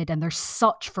treated, and there's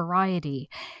such variety,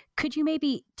 could you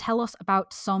maybe tell us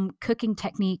about some cooking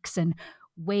techniques and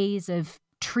ways of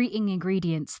treating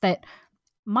ingredients that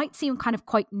might seem kind of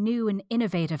quite new and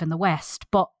innovative in the West,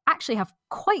 but actually have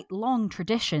quite long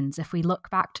traditions if we look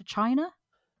back to China?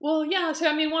 Well, yeah. So,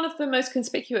 I mean, one of the most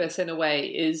conspicuous in a way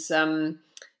is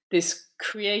this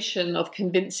creation of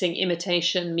convincing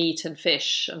imitation meat and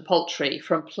fish and poultry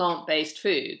from plant-based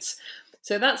foods.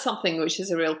 So that's something which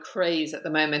is a real craze at the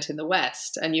moment in the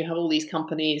West. And you have all these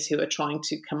companies who are trying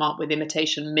to come up with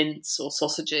imitation mince or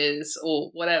sausages or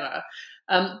whatever.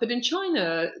 But in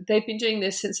China, they've been doing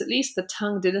this since at least the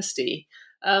Tang Dynasty,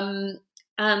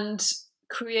 and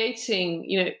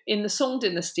creating, in the Song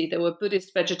Dynasty, there were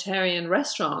Buddhist vegetarian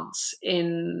restaurants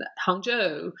in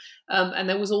Hangzhou, and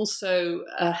there was also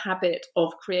a habit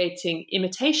of creating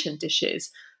imitation dishes.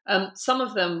 Some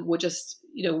of them were just,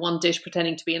 one dish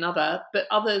pretending to be another, but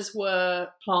others were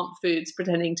plant foods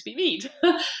pretending to be meat.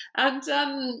 And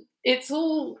it's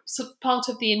all sort of part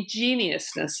of the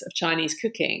ingeniousness of Chinese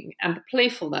cooking and the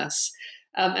playfulness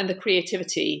and the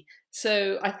creativity.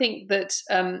 So I think that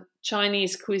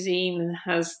Chinese cuisine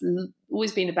has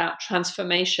always been about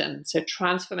transformation. So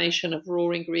transformation of raw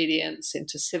ingredients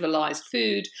into civilized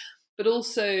food, but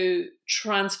also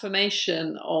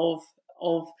transformation of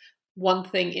one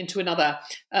thing into another.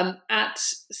 At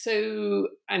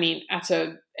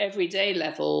a everyday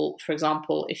level, for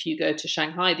example, if you go to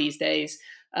Shanghai these days,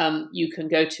 you can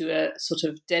go to a sort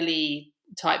of deli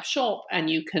type shop and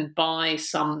you can buy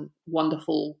some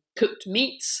wonderful cooked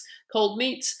meats, cold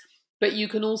meats, but you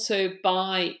can also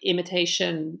buy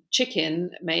imitation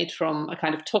chicken made from a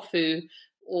kind of tofu,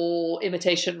 or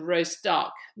imitation roast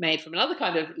duck made from another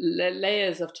kind of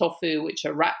layers of tofu, which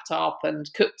are wrapped up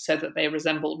and cooked so that they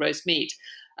resemble roast meat.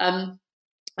 And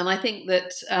I think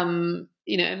that,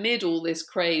 amid all this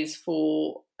craze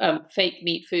for fake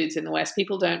meat foods in the West,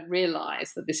 people don't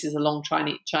realize that this is a long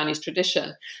Chinese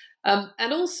tradition.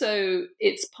 And also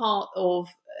it's part of,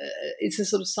 it's a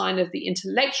sort of sign of the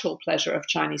intellectual pleasure of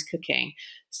Chinese cooking.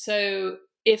 So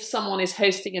if someone is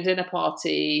hosting a dinner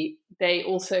party, they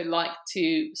also like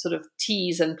to sort of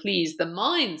tease and please the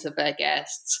minds of their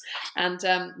guests. And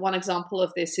one example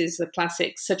of this is the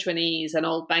classic Sichuanese, an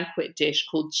old banquet dish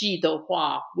called ji dou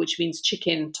hua, which means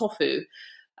chicken tofu.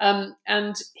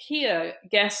 And here,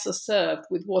 guests are served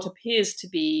with what appears to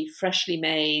be freshly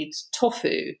made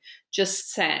tofu,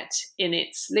 just set in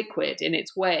its liquid, in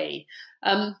its whey.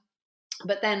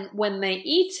 But then when they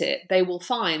eat it, they will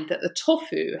find that the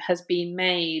tofu has been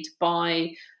made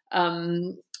by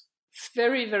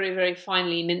very, very, very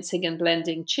finely mincing and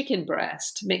blending chicken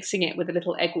breast, mixing it with a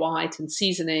little egg white and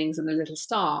seasonings and a little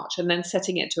starch, and then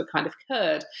setting it to a kind of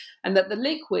curd. And that the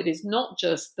liquid is not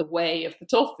just the whey of the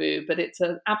tofu, but it's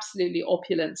an absolutely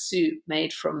opulent soup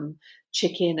made from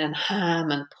chicken and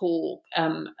ham and pork,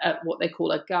 at what they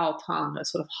call a gao tang, a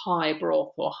sort of high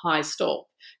broth or high stock,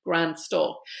 grand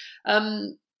stock.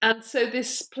 And so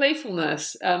this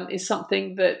playfulness is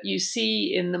something that you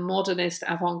see in the modernist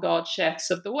avant-garde chefs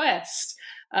of the West,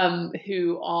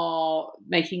 who are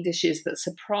making dishes that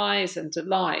surprise and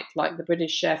delight, like the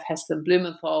British chef Heston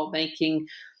Blumenthal making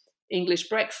English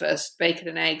breakfast, bacon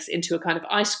and eggs, into a kind of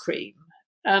ice cream.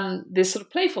 This sort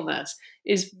of playfulness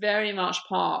is very much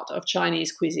part of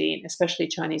Chinese cuisine, especially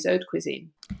Chinese haute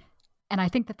cuisine. And I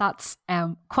think that that's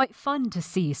quite fun to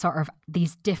see sort of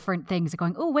these different things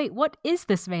going, oh, wait, what is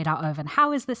this made out of? And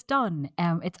how is this done?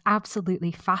 It's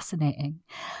absolutely fascinating.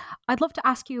 I'd love to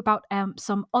ask you about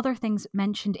some other things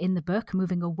mentioned in the book,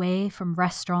 moving away from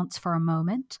restaurants for a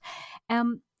moment.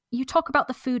 You talk about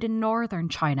the food in northern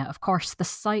China, of course, the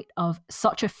site of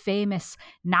such a famous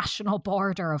national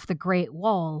border of the Great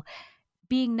Wall,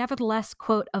 being nevertheless,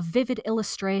 quote, a vivid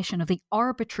illustration of the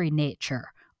arbitrary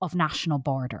nature of national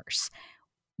borders.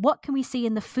 What can we see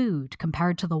in the food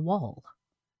compared to the wall?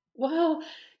 Well,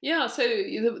 yeah, so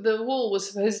the wall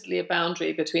was supposedly a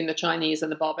boundary between the Chinese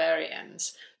and the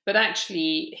barbarians. But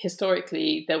actually,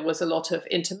 historically, there was a lot of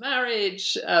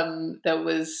intermarriage, there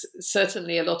was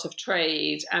certainly a lot of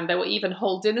trade, and there were even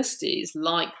whole dynasties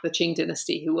like the Qing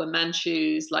dynasty who were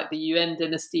Manchus, like the Yuan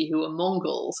dynasty who were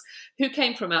Mongols, who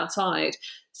came from outside.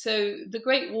 So the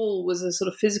Great Wall was a sort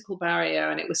of physical barrier,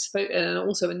 and it was and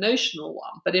also a notional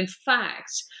one. But in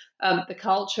fact, the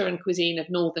culture and cuisine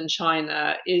of northern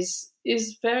China is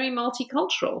very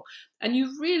multicultural, and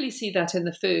you really see that in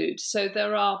the food. So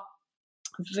there are,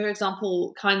 for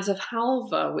example, kinds of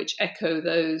halva which echo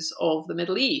those of the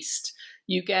Middle East.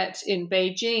 You get in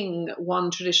Beijing, one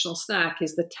traditional snack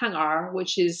is the tangar,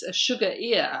 which is a sugar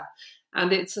ear,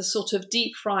 and it's a sort of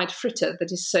deep fried fritter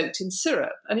that is soaked in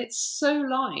syrup. And it's so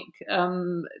like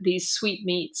these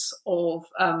sweetmeats of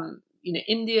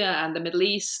India and the Middle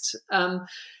East.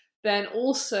 Then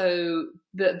also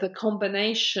the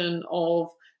combination of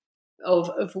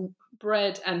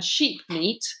bread and sheep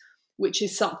meat, which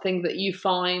is something that you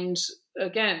find,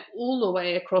 again, all the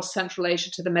way across Central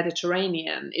Asia to the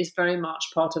Mediterranean, is very much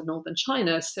part of northern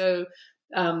China. So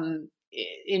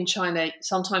in China,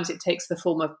 sometimes it takes the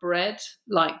form of bread,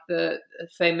 like the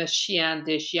famous Xi'an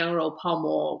dish, Yangrou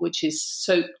Paomo, which is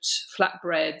soaked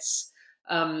flatbreads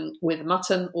with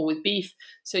mutton or with beef.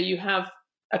 So you have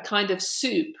a kind of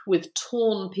soup with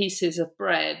torn pieces of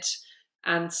bread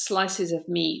and slices of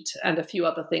meat and a few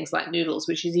other things like noodles,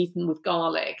 which is eaten with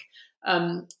garlic.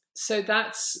 So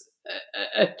that's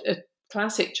a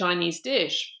classic Chinese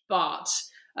dish, but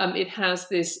it has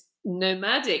this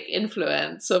nomadic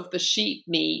influence of the sheep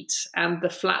meat and the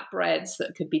flatbreads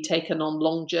that could be taken on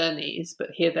long journeys, but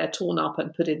here they're torn up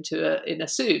and put in a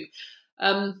soup.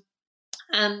 And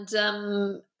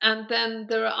then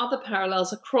there are other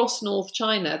parallels across North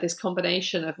China, this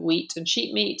combination of wheat and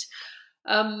sheep meat.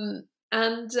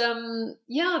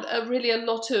 Really a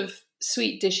lot of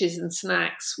sweet dishes and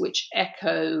snacks which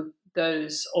echo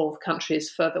those of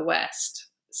countries further west.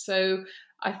 So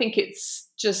I think it's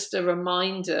just a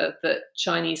reminder that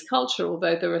Chinese culture,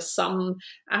 although there are some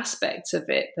aspects of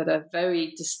it that are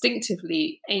very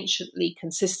distinctively, anciently,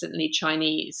 consistently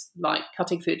Chinese, like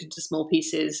cutting food into small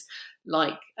pieces,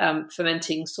 like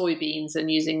fermenting soybeans and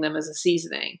using them as a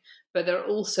seasoning. But there are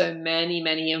also many,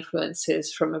 many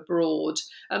influences from abroad.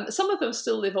 Some of them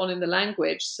still live on in the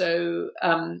language. So,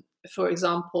 for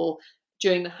example,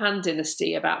 during the Han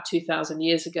Dynasty, about 2,000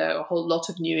 years ago, a whole lot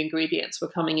of new ingredients were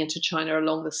coming into China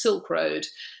along the Silk Road.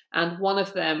 And one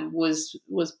of them was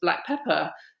black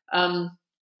pepper,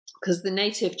 because the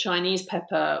native Chinese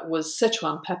pepper was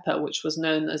Sichuan pepper, which was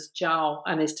known as jiao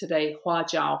and is today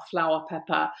huajiao, flower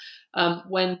pepper.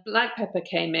 When black pepper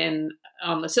came in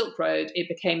on the Silk Road, it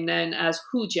became known as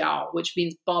hujiao, which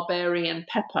means barbarian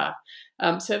pepper.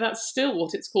 So that's still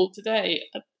what it's called today.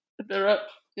 There are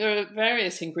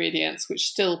various ingredients which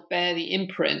still bear the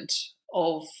imprint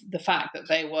of the fact that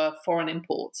they were foreign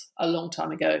imports a long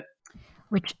time ago.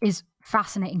 Which is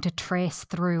fascinating to trace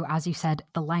through, as you said,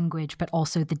 the language, but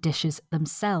also the dishes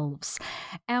themselves.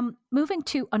 Moving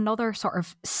to another sort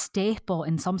of staple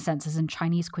in some senses in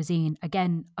Chinese cuisine,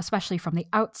 again, especially from the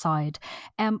outside,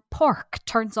 pork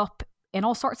turns up in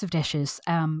all sorts of dishes,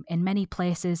 in many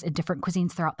places, in different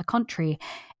cuisines throughout the country,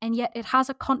 and yet it has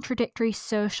a contradictory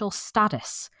social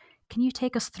status. Can you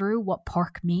take us through what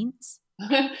pork means?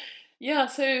 Yeah,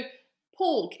 so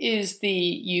pork is the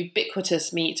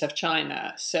ubiquitous meat of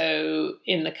China. So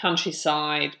in the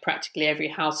countryside, practically every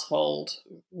household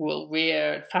will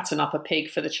rear and fatten up a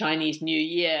pig for the Chinese New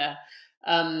Year.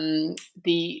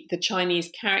 The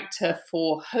Chinese character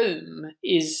for home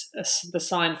is the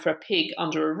sign for a pig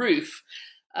under a roof.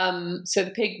 So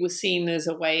the pig was seen as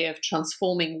a way of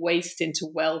transforming waste into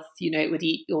wealth. It would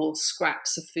eat your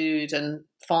scraps of food and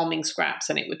farming scraps,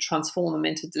 and it would transform them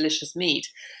into delicious meat.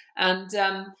 And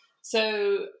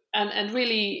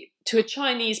really, to a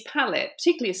Chinese palate,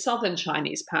 particularly a southern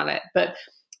Chinese palate, but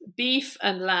beef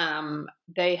and lamb,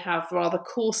 they have rather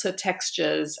coarser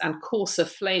textures and coarser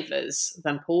flavors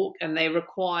than pork, and they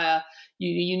require,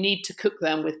 you need to cook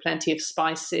them with plenty of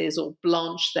spices or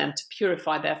blanch them to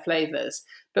purify their flavors.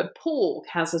 But pork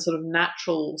has a sort of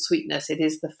natural sweetness. It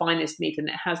is the finest meat, and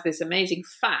it has this amazing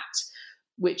fat,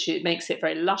 which it makes it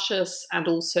very luscious, and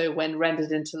also when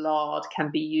rendered into lard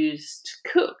can be used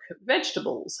to cook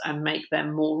vegetables and make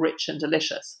them more rich and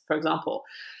delicious, for example.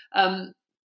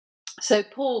 So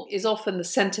pork is often the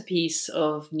centerpiece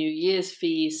of New Year's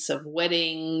feasts, of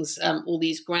weddings, all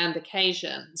these grand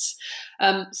occasions.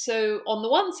 So on the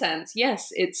one sense, yes,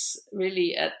 it's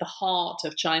really at the heart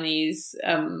of Chinese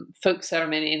folk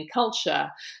ceremony and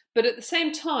culture. But at the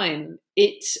same time,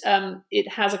 it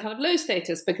has a kind of low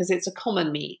status because it's a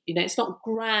common meat. It's not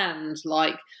grand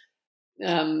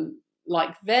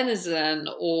like venison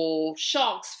or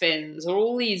shark's fins or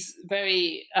all these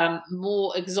very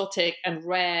more exotic and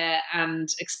rare and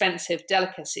expensive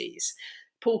delicacies.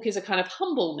 Pork is a kind of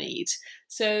humble meat.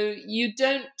 So you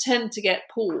don't tend to get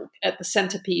pork at the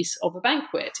centerpiece of a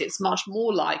banquet. It's much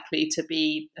more likely to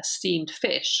be a steamed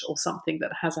fish or something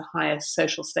that has a higher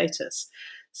social status.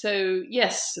 So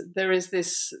yes, there is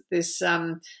this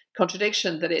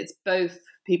contradiction that it's both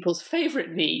people's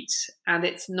favorite meat and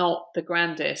it's not the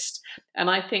grandest. And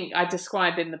I think I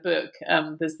describe in the book,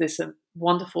 there's this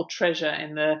wonderful treasure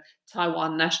in the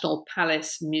Taiwan National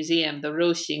Palace Museum, the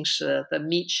Roxingshi, the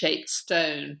meat-shaped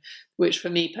stone, which for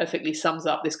me perfectly sums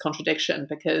up this contradiction,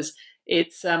 because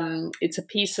it's a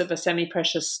piece of a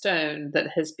semi-precious stone that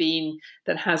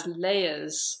has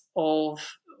layers of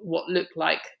what look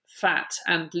like fat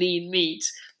and lean meat,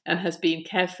 and has been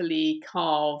carefully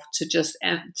carved to just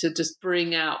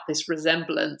bring out this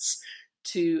resemblance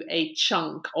to a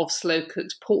chunk of slow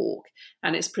cooked pork.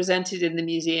 And it's presented in the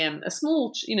museum, it's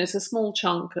a small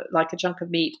chunk, like a chunk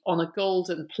of meat on a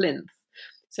golden plinth.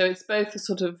 So it's both a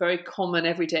sort of very common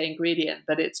everyday ingredient,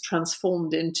 but it's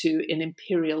transformed into an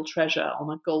imperial treasure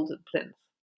on a golden plinth.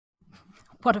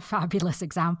 What a fabulous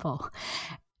example.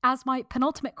 As my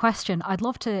penultimate question, I'd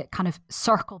love to kind of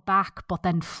circle back, but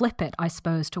then flip it, I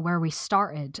suppose, to where we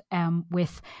started,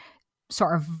 with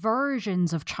sort of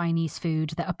versions of Chinese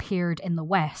food that appeared in the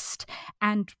West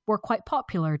and were quite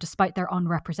popular despite their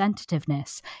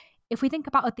unrepresentativeness. If we think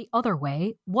about it the other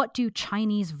way, what do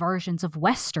Chinese versions of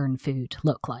Western food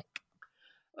look like?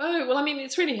 Oh, well, I mean,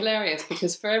 it's really hilarious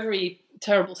because for every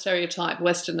terrible stereotype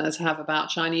Westerners have about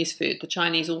Chinese food, the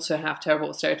Chinese also have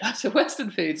terrible stereotypes of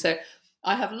Western food. So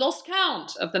I have lost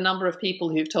count of the number of people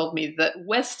who've told me that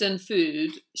Western food,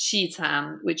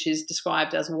 xichan, which is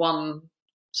described as one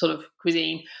sort of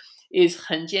cuisine, is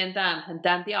很简单, 很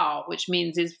单调, which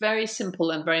means is very simple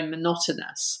and very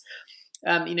monotonous.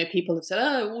 People have said,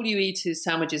 oh, all you eat is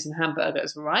sandwiches and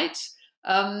hamburgers, right?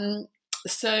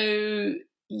 So,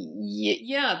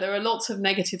 there are lots of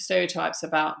negative stereotypes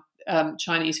about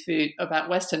Chinese food, about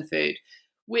Western food,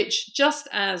 which, just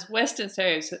as Western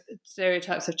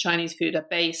stereotypes of Chinese food are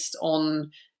based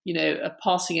on, a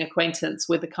passing acquaintance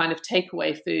with the kind of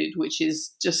takeaway food, which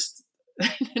is just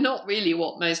not really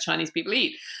what most Chinese people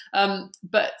eat.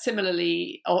 But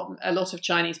similarly, a lot of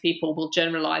Chinese people will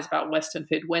generalize about Western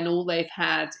food when all they've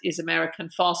had is American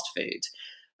fast food.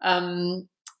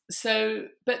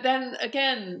 But then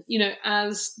again,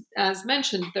 as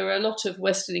mentioned, there are a lot of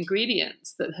Western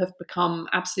ingredients that have become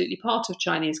absolutely part of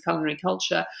Chinese culinary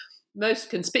culture. Most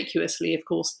conspicuously, of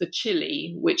course, the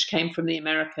chili, which came from the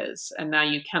Americas, and now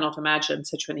you cannot imagine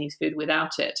Sichuanese food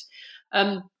without it.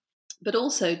 But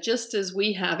also, just as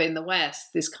we have in the West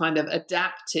this kind of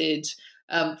adapted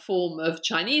form of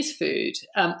Chinese food,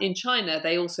 in China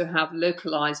they also have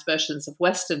localized versions of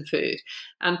Western food,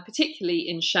 and particularly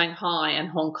in Shanghai and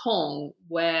Hong Kong,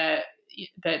 where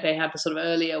they had the sort of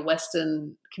earlier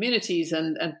Western communities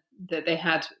and that they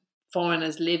had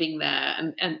foreigners living there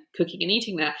and cooking and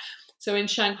eating there. So in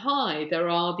Shanghai there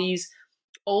are these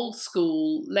old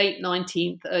school, late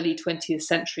 19th, early 20th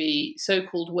century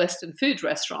so-called Western food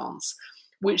restaurants,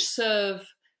 which serve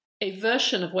a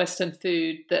version of Western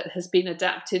food that has been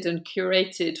adapted and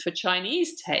curated for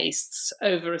Chinese tastes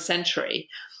over a century,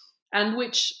 and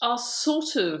which are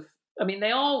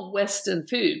they are Western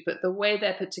food, but the way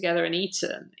they're put together and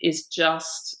eaten is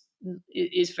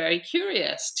very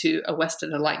curious to a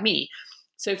Westerner like me.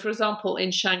 So, for example,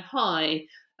 in Shanghai,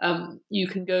 you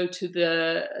can go to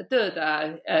the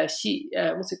Deda, Xi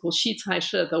Cai Shi,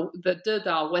 the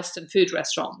Deda Western food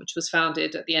restaurant, which was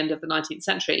founded at the end of the 19th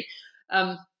century.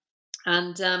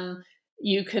 And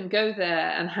you can go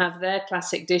there and have their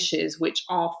classic dishes, which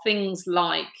are things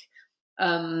like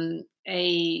a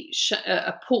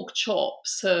pork chop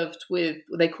served with,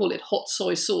 they call it hot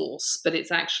soy sauce, but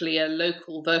it's actually a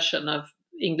local version of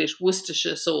English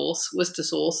Worcester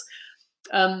sauce,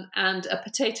 and a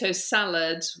potato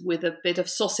salad with a bit of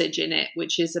sausage in it,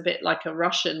 which is a bit like a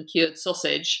Russian cured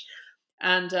sausage,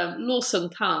 and Lawson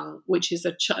Kang, which is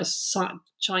a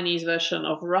Chinese version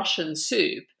of Russian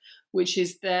soup, which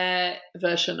is their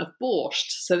version of borscht.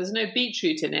 So there's no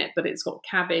beetroot in it, but it's got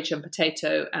cabbage and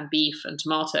potato and beef and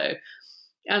tomato.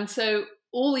 And so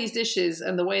all these dishes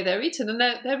and the way they're eaten, and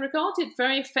they're regarded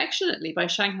very affectionately by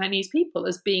Shanghainese people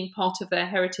as being part of their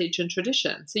heritage and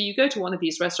tradition. So you go to one of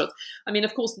these restaurants. I mean,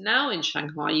 of course, now in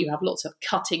Shanghai, you have lots of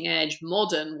cutting-edge,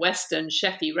 modern, Western,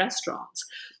 chefy restaurants.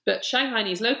 But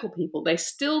Shanghainese local people, they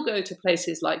still go to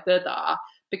places like Deda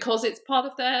because it's part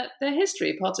of their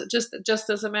history, part of just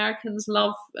as Americans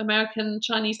love American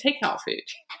Chinese takeout food.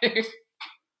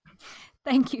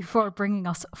 Thank you for bringing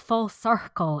us full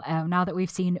circle now that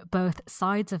we've seen both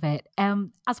sides of it.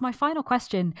 As my final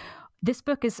question, this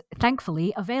book is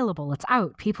thankfully available. It's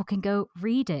out. People can go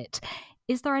read it.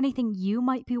 Is there anything you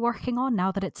might be working on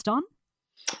now that it's done?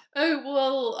 Oh,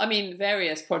 well, I mean,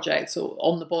 various projects or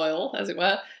on the boil, as it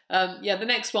were. The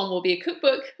next one will be a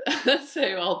cookbook. So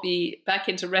I'll be back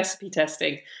into recipe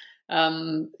testing.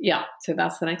 So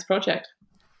that's the next project.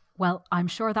 Well, I'm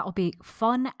sure that will be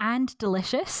fun and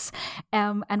delicious.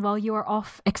 And while you are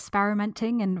off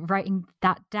experimenting and writing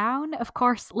that down, of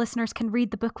course, listeners can read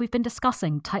the book we've been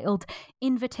discussing, titled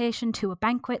Invitation to a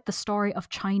Banquet, The Story of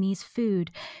Chinese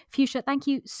Food. Fuchsia, thank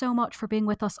you so much for being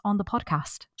with us on the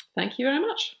podcast. Thank you very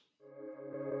much.